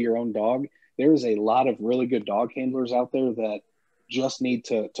 working into your own dog, there's a lot of really good dog handlers out there that just need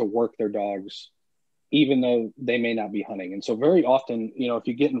to work their dogs, even though they may not be hunting. And so very often, if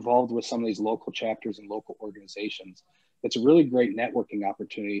you get involved with some of these local chapters and local organizations, it's a really great networking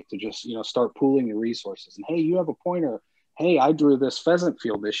opportunity to just, start pooling your resources. And, hey, you have a pointer. Hey, I drew this pheasant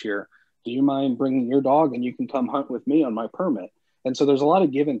field this year. Do you mind bringing your dog and you can come hunt with me on my permit? And so there's a lot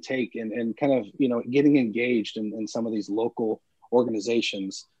of give and take and kind of, getting engaged in some of these local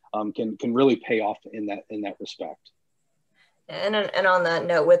organizations can really pay off in that respect. And on that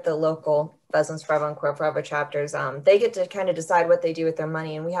note, with the local Pheasants Forever and Quail Forever chapters, they get to kind of decide what they do with their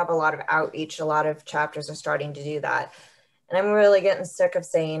money. And we have a lot of outreach. A lot of chapters are starting to do that. And I'm really getting sick of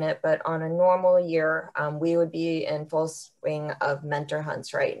saying it, but on a normal year, we would be in full swing of mentor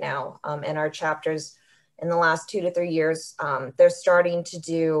hunts right now. And our chapters in the last 2 to 3 years, they're starting to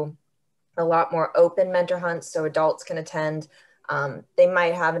do a lot more open mentor hunts so adults can attend. They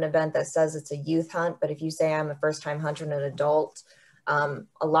might have an event that says it's a youth hunt, but if you say I'm a first-time hunter and an adult, a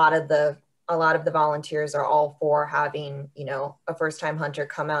lot of the volunteers are all for having, a first-time hunter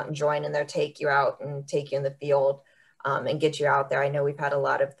come out and join, and they'll take you out and take you in the field and get you out there. I know we've had a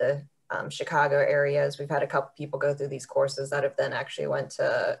lot of the Chicago areas. We've had a couple people go through these courses that have then actually went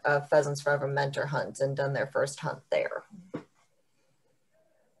to a Pheasants Forever mentor hunt and done their first hunt there.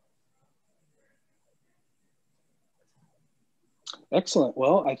 Excellent.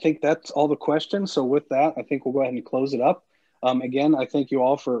 Well, I think that's all the questions. So with that, I think we'll go ahead and close it up. Again, I thank you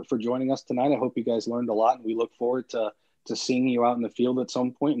all for joining us tonight. I hope you guys learned a lot, and we look forward to seeing you out in the field at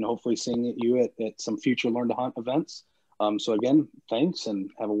some point and hopefully seeing you at some future Learn to Hunt events. So again, thanks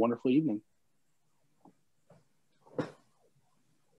and have a wonderful evening.